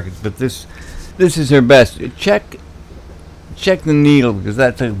great records, but this is her best. Check the needle, because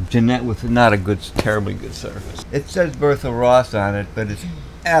that's a Jeanette with not a terribly good surface. It says Bertha Ross on it, but it's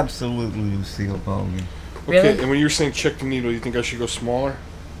absolutely Lucille Bogan. Okay, Really? and when you're saying check the needle, you think I should go smaller?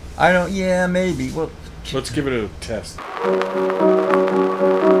 I don't. Yeah, maybe. Well, Let's give it a test.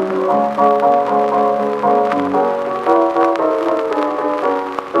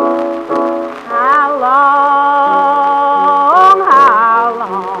 How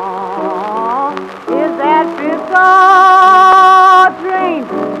long is that Frisco train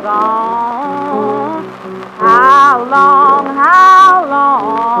gone? How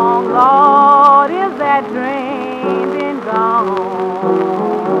long, Lord, is that train been gone?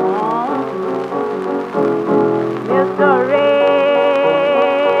 Mr. Ray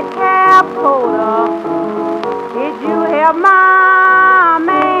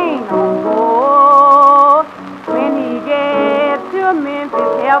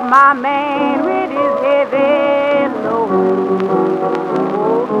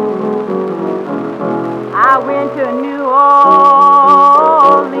went to New Orleans.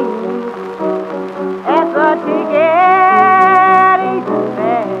 It's a ticket easy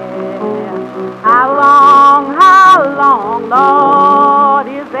fare. How long, Lord,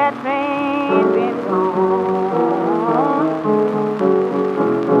 is that train been gone?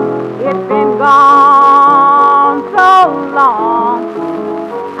 It's been gone so long,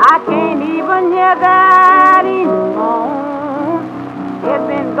 I can't even hear that anymore. It's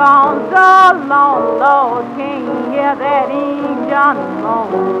been gone so long, Lord, can't hear that engine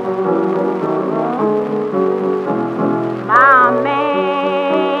moan. My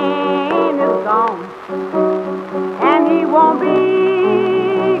man is gone, and he won't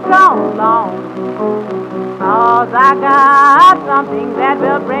be gone long, 'cause I got something that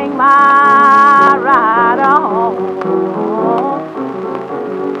will bring my rider home.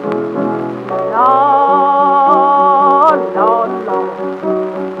 Lord, Lord, Lord,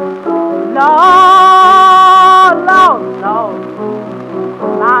 Lord, Lord, Lord,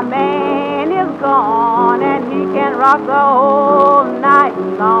 my man is gone and he can rock the whole night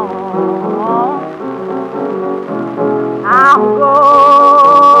long. I'm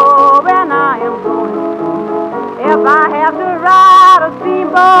going, I am going. If I have to ride a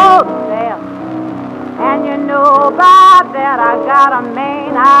steamboat there, and you know about that, I got a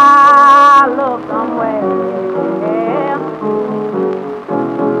man I love somewhere.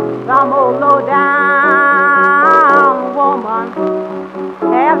 Some old low down woman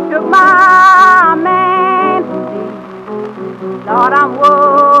has took my man to see. Lord, I'm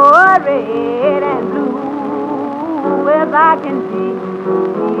worried and blue as I can see.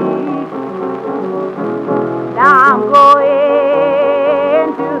 Now I'm going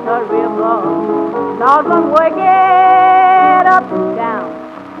to the river. Lord, I'm working up and down.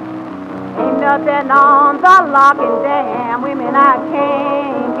 Ain't nothing on the lock and dam. Women, I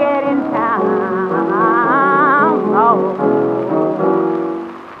can't get in town. Oh.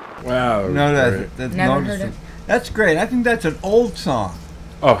 Wow. No, great. that's Never heard noticeable. it. That's great. I think that's an old song.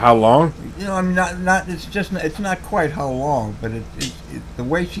 Oh, how long? You know, I mean, not. It's just. It's not quite how long, but the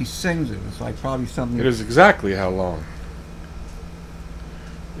way she sings it is like probably something. It is exactly how long.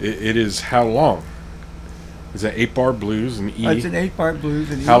 It is how long. Is that 8-bar blues and E? It's an 8-part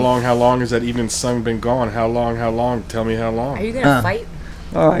blues and How E. long? How long is that evening sun been gone? How long? How long? Tell me how long. Are you gonna fight?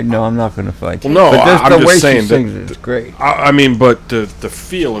 All right, no, I'm not going to fight. Well, no, but I'm the just way saying she that sings it is great. I mean, but the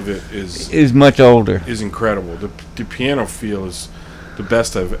feel of it Is much older. is incredible. The piano feel is the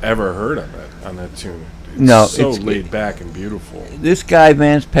best I've ever heard on that tune. It's No, so it's- laid back and beautiful. This guy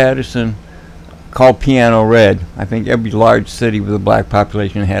Vance Patterson called Piano Red. I think every large city with a black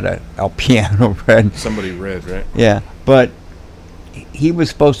population had a Piano Red. Somebody read, right? Yeah, but he was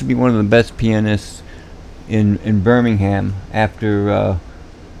supposed to be one of the best pianists in Birmingham after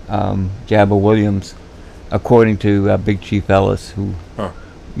Jabba Williams, according to Big Chief Ellis, who Huh.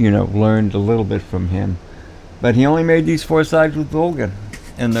 learned a little bit from him. But he only made these 4 sides with Volgan,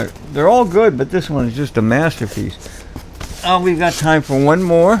 and they're all good, but this one is just a masterpiece. Oh, we've got time for one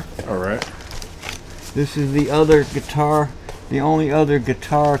more. All right. This is the only other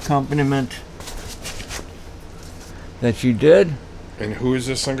guitar accompaniment that she did. And who is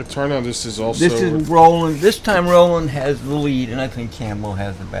this on guitar now? This is also. This is Roland. This time Roland has the lead, and I think Campbell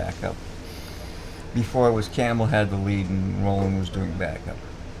has the backup. Before it was Campbell had the lead, and Roland was doing backup.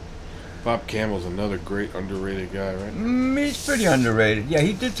 Bob Campbell's another great underrated guy, right? He's pretty underrated. Yeah,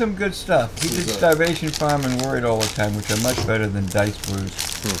 he did some good stuff. He did that? Starvation Farm and Worried All the Time, which are much better than Dice Blues.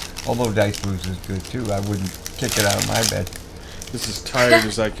 Although Dice Blues is good too. I wouldn't kick it out of my bed. This is Tired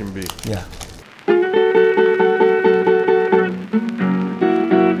as I Can Be. Yeah.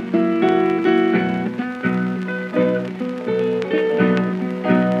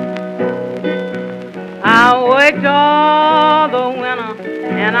 I worked all the winter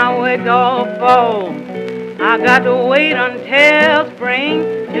and I worked all fall. I got to wait until spring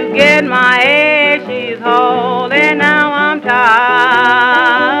to get my ashes hauled, and now I'm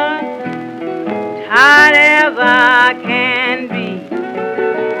tired, tired as I can be.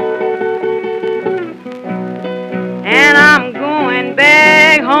 And I'm going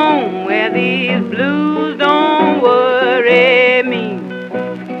back home where these blues don't worry me.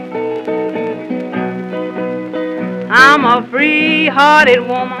 I'm a free-hearted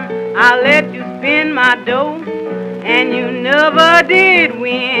woman, I let you spend my dough, and you never did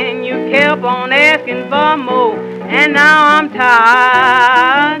win, you kept on asking for more, and now I'm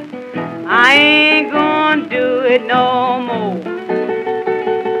tired, I ain't gonna do it no more.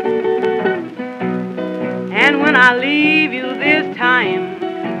 And when I leave you this time,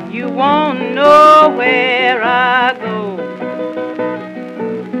 you won't know where I go.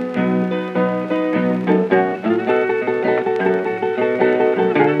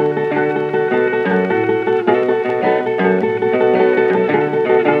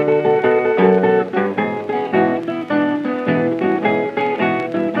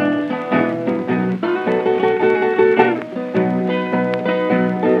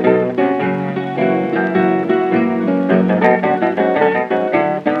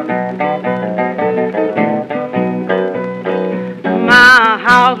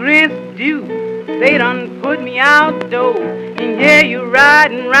 house rent's due. They done put me outdoors. And here you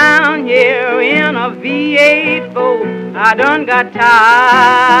riding round here in a V8 boat. I done got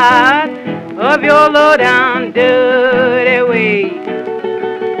tired of your low down dirty way.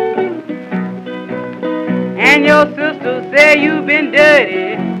 And your sister say you've been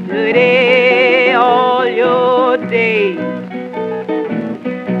dirty, dirty all your days.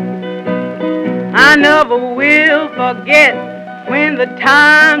 I never will forget when the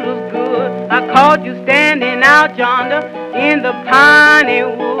times was good. I caught you standing out yonder in the piney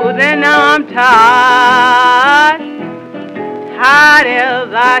woods, and now I'm tired, tired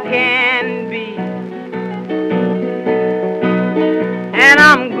as I can be. And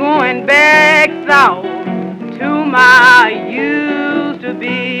I'm going back south to my used to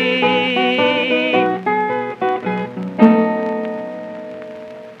be.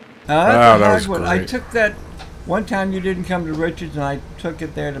 That's Wow, a that hard was one. I great. took that one time. You didn't come to Richards, and I took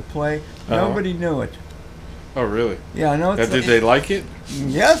it there to play. Nobody knew it. Oh, really? Yeah, I know. It's Did they like it?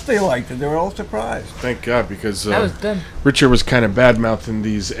 Yes, they liked it. They were all surprised. Thank God, because That was good. Richard was kind of bad-mouthing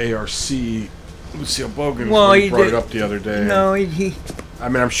these ARC Lucille Bogan Well, when he he brought did- it up the other day. No, he I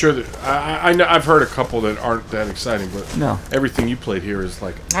mean, I'm sure that I know I've heard a couple that aren't that exciting, but no. everything you played here is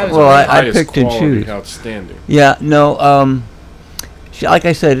like I was Well, I highest picked and quality, choose. outstanding. Yeah, no. Like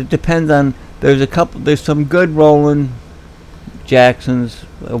I said, it depends on. There's some good Roland Jacksons,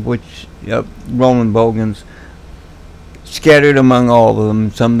 of which Roland Bogans, scattered among all of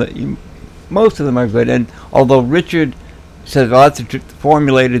them. Most of them are good. And although Richard says, "Oh, that's a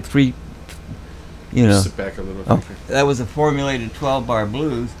formulated three," Sit back a little. Oh, that was a formulated 12-bar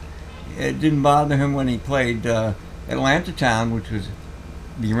blues. It didn't bother him when he played Atlanta Town, which was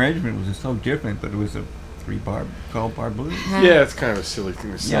the arrangement was so different, but it was a 12-bar blues. Yeah, it's kind of a silly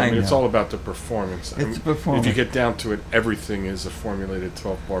thing to say. Yeah, I I mean, it's know. all about the performance. It's the performance. If you get down to it, everything is a formulated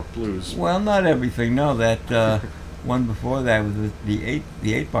 12-bar blues. Well, not everything. No, that one before that was the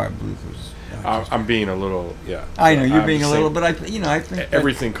 8-bar blues. Was, I'm being a little, yeah. I know you're I'm being a just little, saying, but I think that-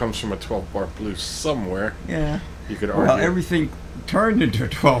 everything comes from a 12-bar blues somewhere. Yeah. You could argue. Well, everything turned into a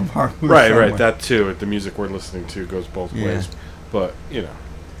 12-bar blues. Right, somewhere. right. That too. The music we're listening to goes both Yeah. ways. But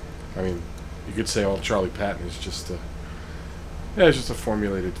I mean, you could say all Charlie Patton is just it's just a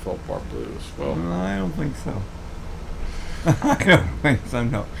formulated 12-bar blues. Well, No, I don't think so. I don't think so.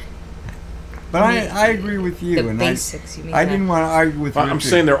 No. But I agree with you, The and basics, you mean? I didn't want to argue with. I'm Richard.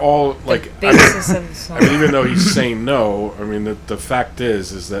 saying they're all the like. basis of the song. I mean, even though he's saying no, I mean, the fact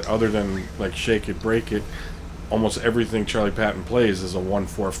is that other than like Shake It, Break It, almost everything Charlie Patton plays is a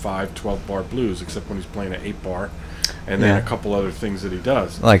 1-4-5 12-bar blues, except when he's playing an 8-bar, and then Yeah. a couple other things that he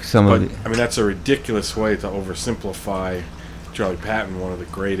does. like some But of the. I mean, that's a ridiculous way to oversimplify Charlie Patton, one of the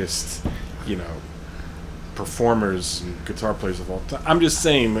greatest, performers and guitar players of all time. I'm just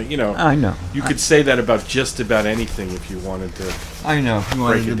saying, I know. you could say that about just about anything if you wanted to I know. If you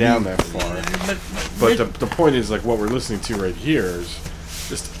wanted break to it down be, that far. But But the point is, like, what we're listening to right here is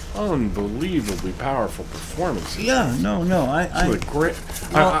just unbelievably powerful performances. yeah, no. It's really great.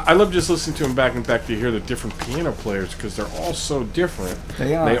 I love just listening to him back and back to hear the different piano players because they're all so different.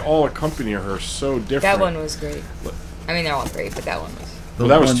 They are. They all accompany her so different. That one was great. I mean, they're all great, but that one was. Well,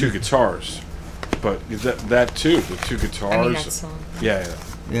 that was two guitars. But that too, the two guitars. I mean, that song. Yeah.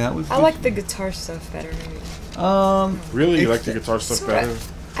 Yeah, it was. I like the guitar stuff better. Maybe. Really? You It's- like the guitar stuff Sorta. better?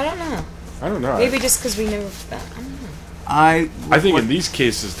 I don't know. I don't know. Maybe just because we never. I don't know. I think in these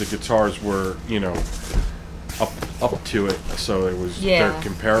cases the guitars were, up to it, so it was Yeah. they're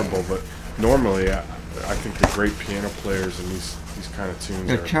comparable. But normally, I think the great piano players in these kind of tunes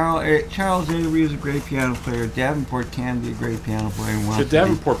Yeah, are. Charles Avery is a great piano player. Davenport can be a great piano player. and wants The to be.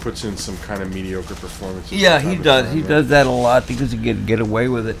 Davenport puts in some kind of mediocre performances. Yeah, from he time to does. time, He right? does that a lot because he can get away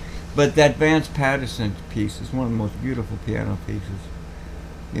with it. But that Vance Patterson piece is one of the most beautiful piano pieces.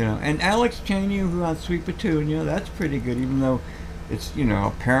 And Alex Chaney, who on Sweet Platoon, that's pretty good, even though it's,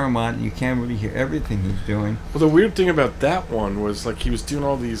 a Paramount and you can't really hear everything he's doing. Well, the weird thing about that one was like he was doing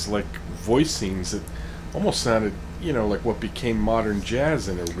all these like voicings that almost sounded, like what became modern jazz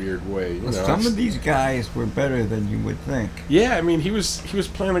in a weird way. Some of these guys were better than you would think. Yeah, I mean, he was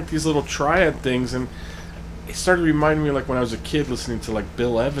playing like these little triad things, and it started reminding me like when I was a kid listening to like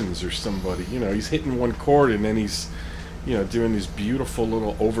Bill Evans or somebody. He's hitting one chord and then he's, doing these beautiful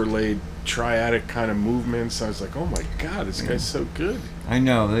little overlaid triadic kind of movements. I was like, oh my God, this guy's so good. I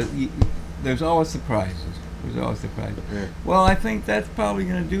know. There's always surprises. Yeah. Well, I think that's probably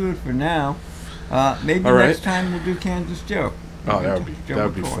going to do it for now. Maybe All right. next time we'll do Kansas Joe. Oh, that would be Joe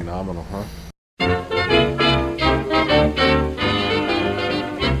McCoy. phenomenal, huh?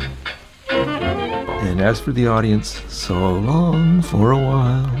 And And as for the audience, so long for a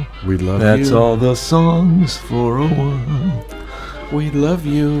while. We love That's you. all the songs for a while. We love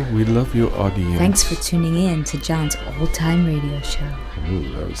you. We love you, audience. Thanks for tuning in to John's Old Time Radio Show.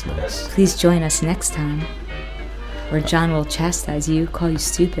 Ooh, that was nice. Please join us next time, where John will chastise you, call you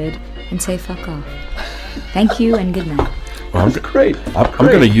stupid, and say fuck off. Thank you and good night. Well, That's great. I'm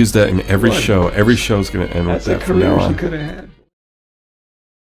going to use that in every show. Every show's going to end That's with a that from now career she on. could have had.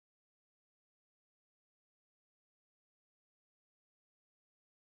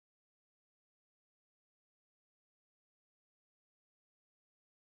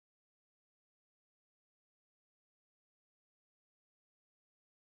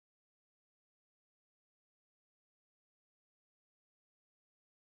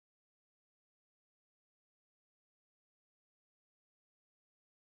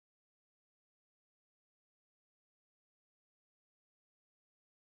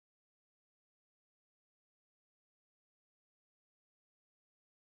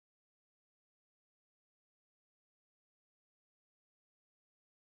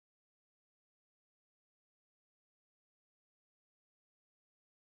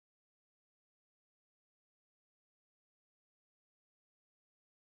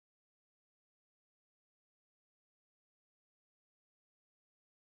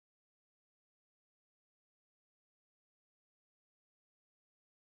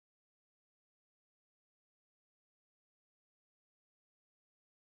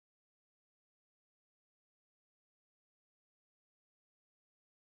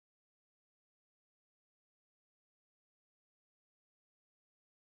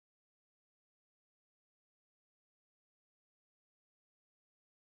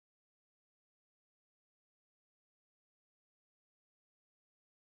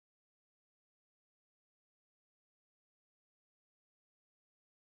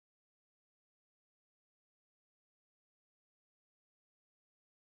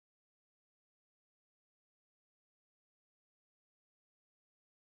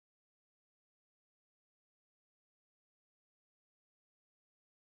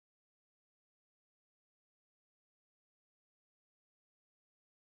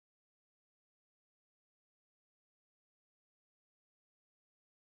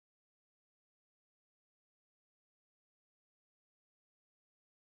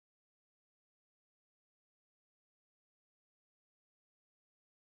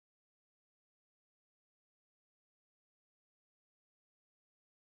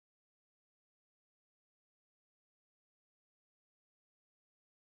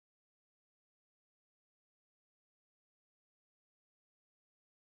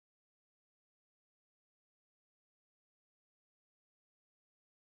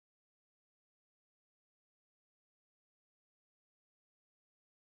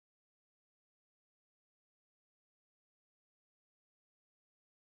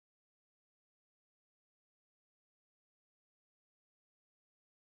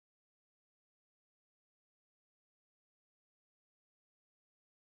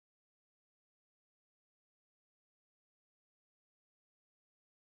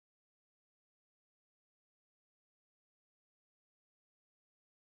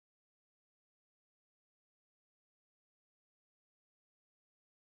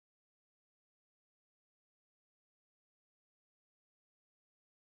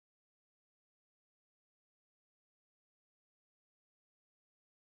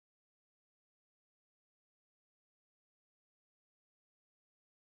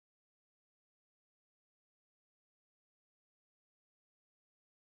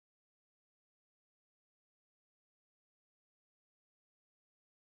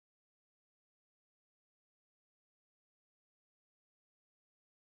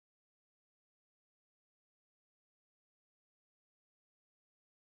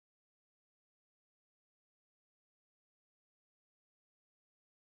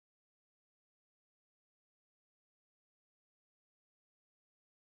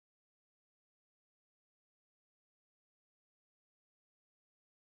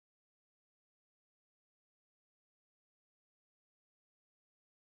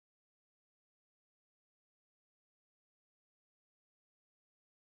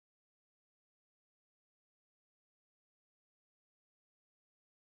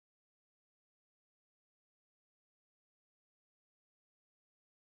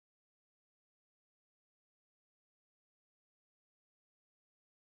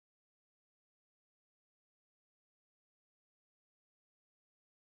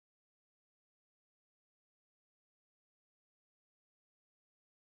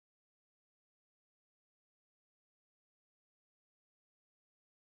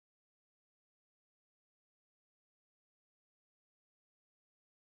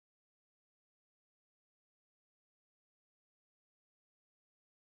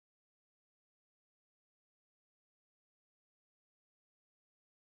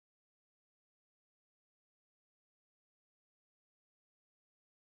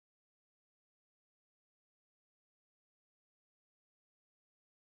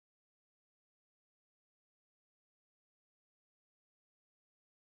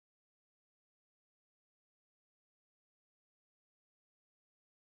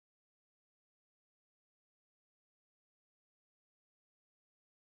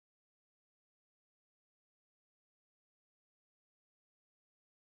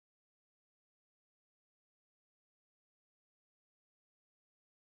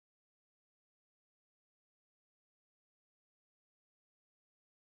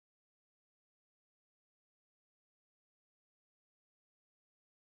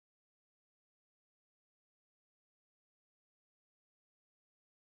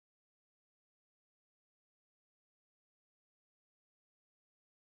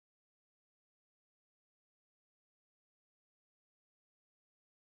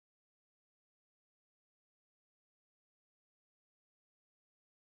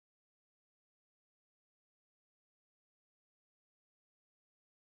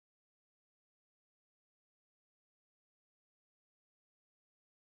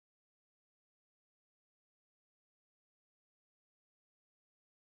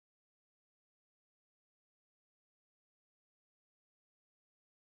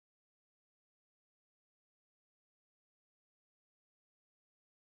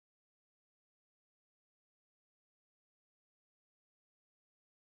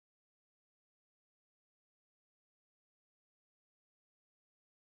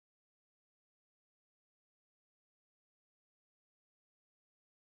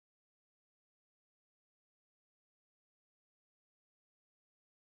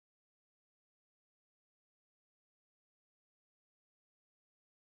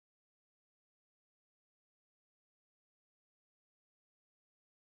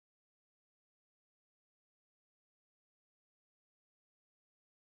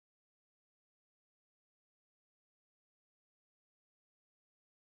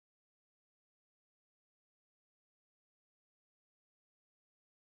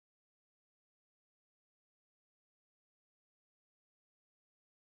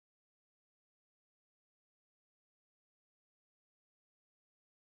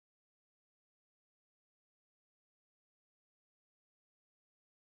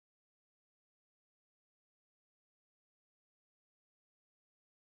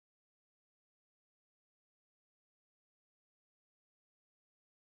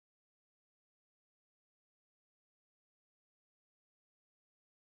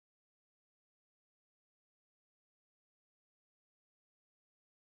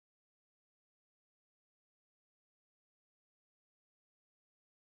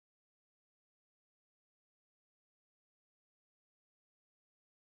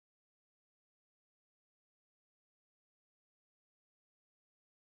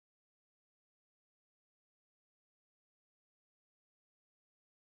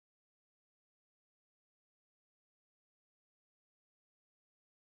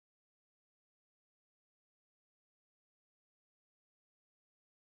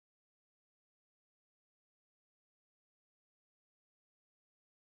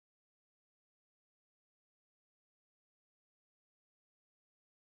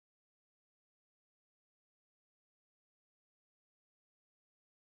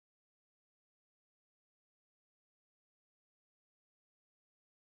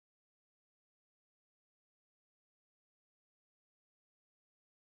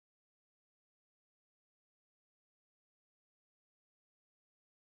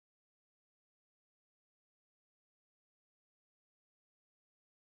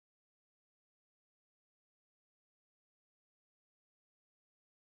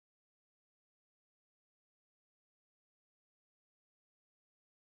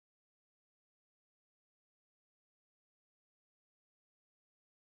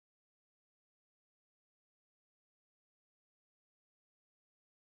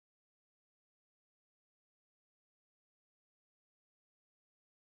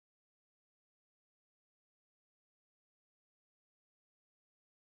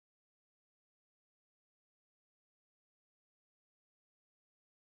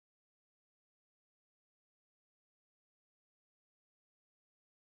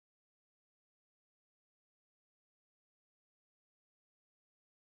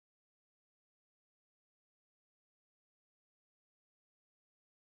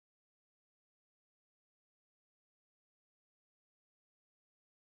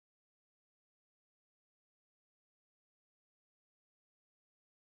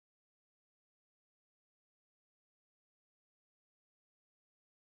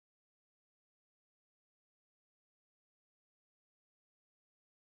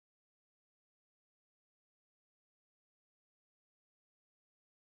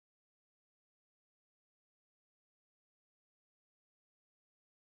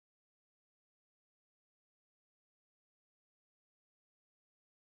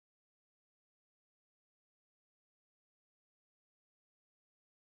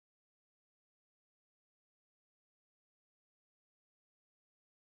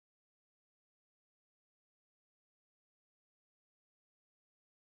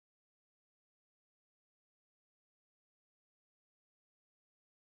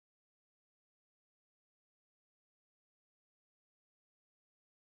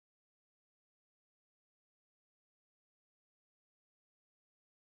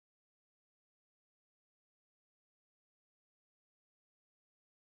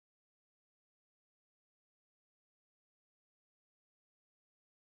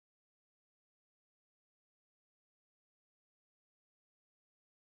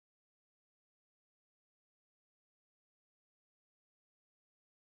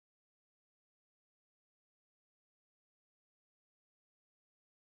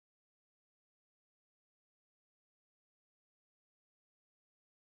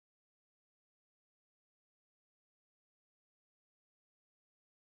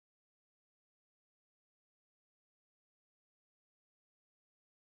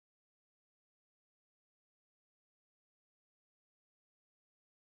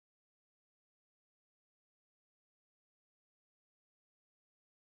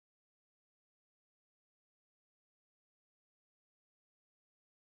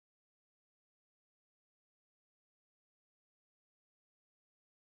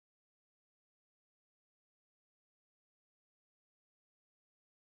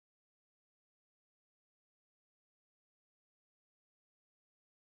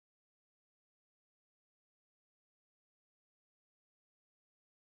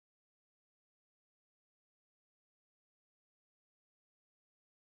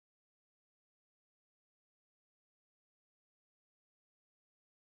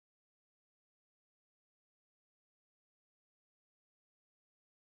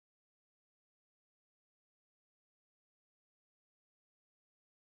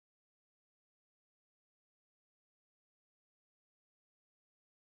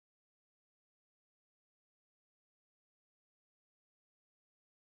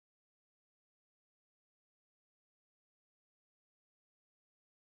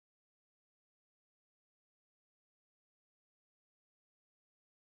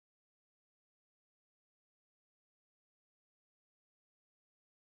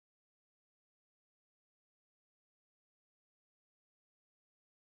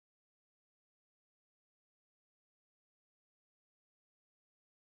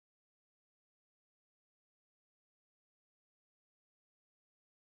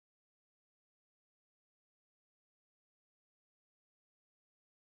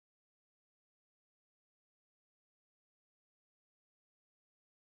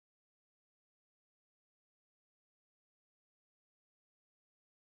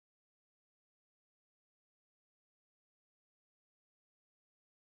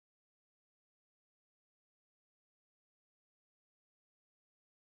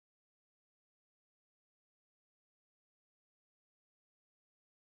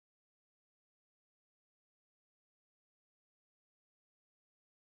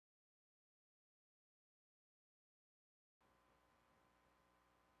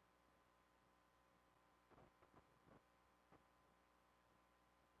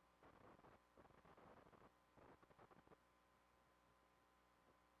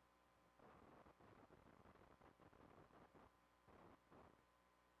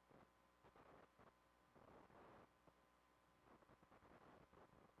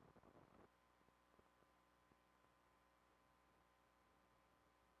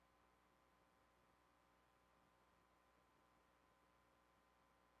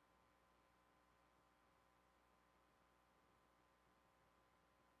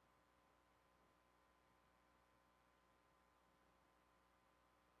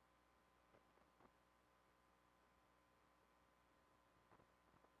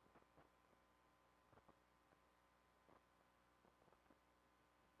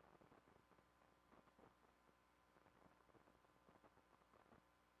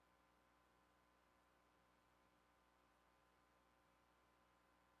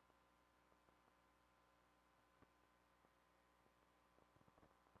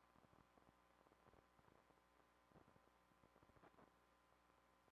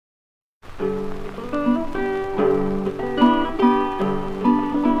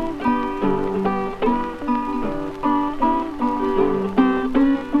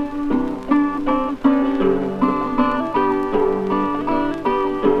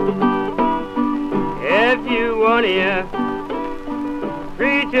 If you want to hear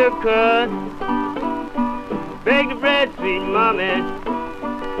preacher cuss, bake the bread, sweet mommy,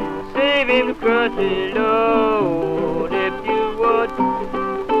 save him the crusty Lord. If you want to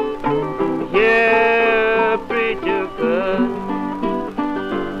hear preacher cuss,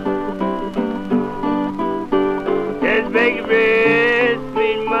 just bake the bread,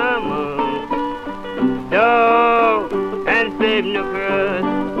 sweet mama, Lord, and save him the crust.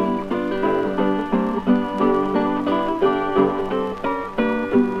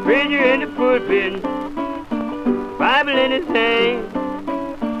 Preacher in the pulpit, Bible in his hand,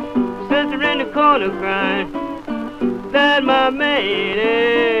 sister in the corner crying, that's my man.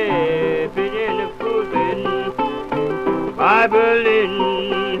 Hey, preacher in the pulpit, Bible in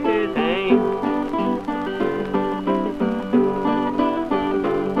his hand.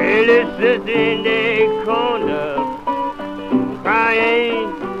 Hey, little sister in the corner crying,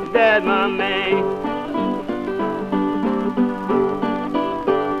 that's my man.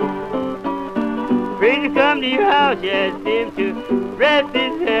 Preacher come to your house, you ask him to rest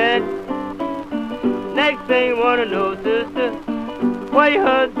his head. Next thing you wanna know, sister, where your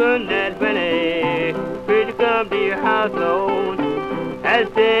husband at when a preacher come to your house, Lord,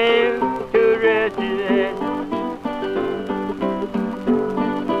 ask him to rest his head.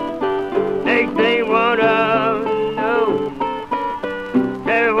 Next thing you wanna know,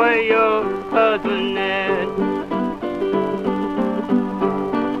 tell me where your husband at.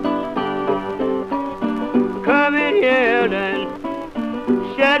 Come in here and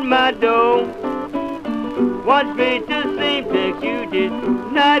shut my door. Once preacher same things you did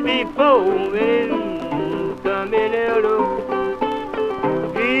night before. Come in here, Lord.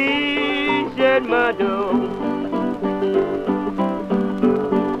 Please shut my door.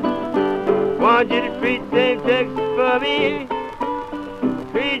 Want you to preach same text for me.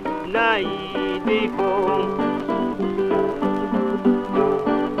 Preach night before.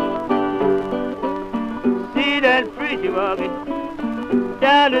 That preacher walking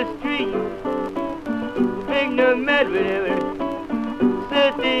down the street, make no matter whatever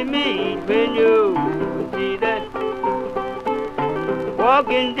sister meet. When you see that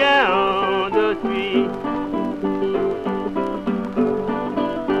walking down the street,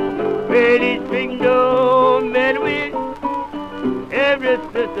 well, he's making no matter with every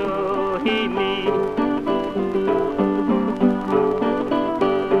sister he meets.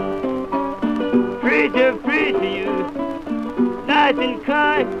 Preacher, preacher, you nice and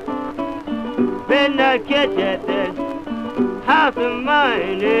kind, better not catch at that house of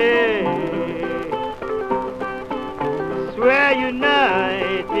mine. Yeah. Swear you're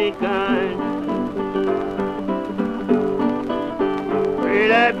nice and kind.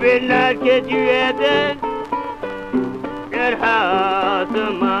 Well, I better not catch you at that house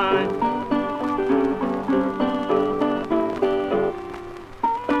of mine.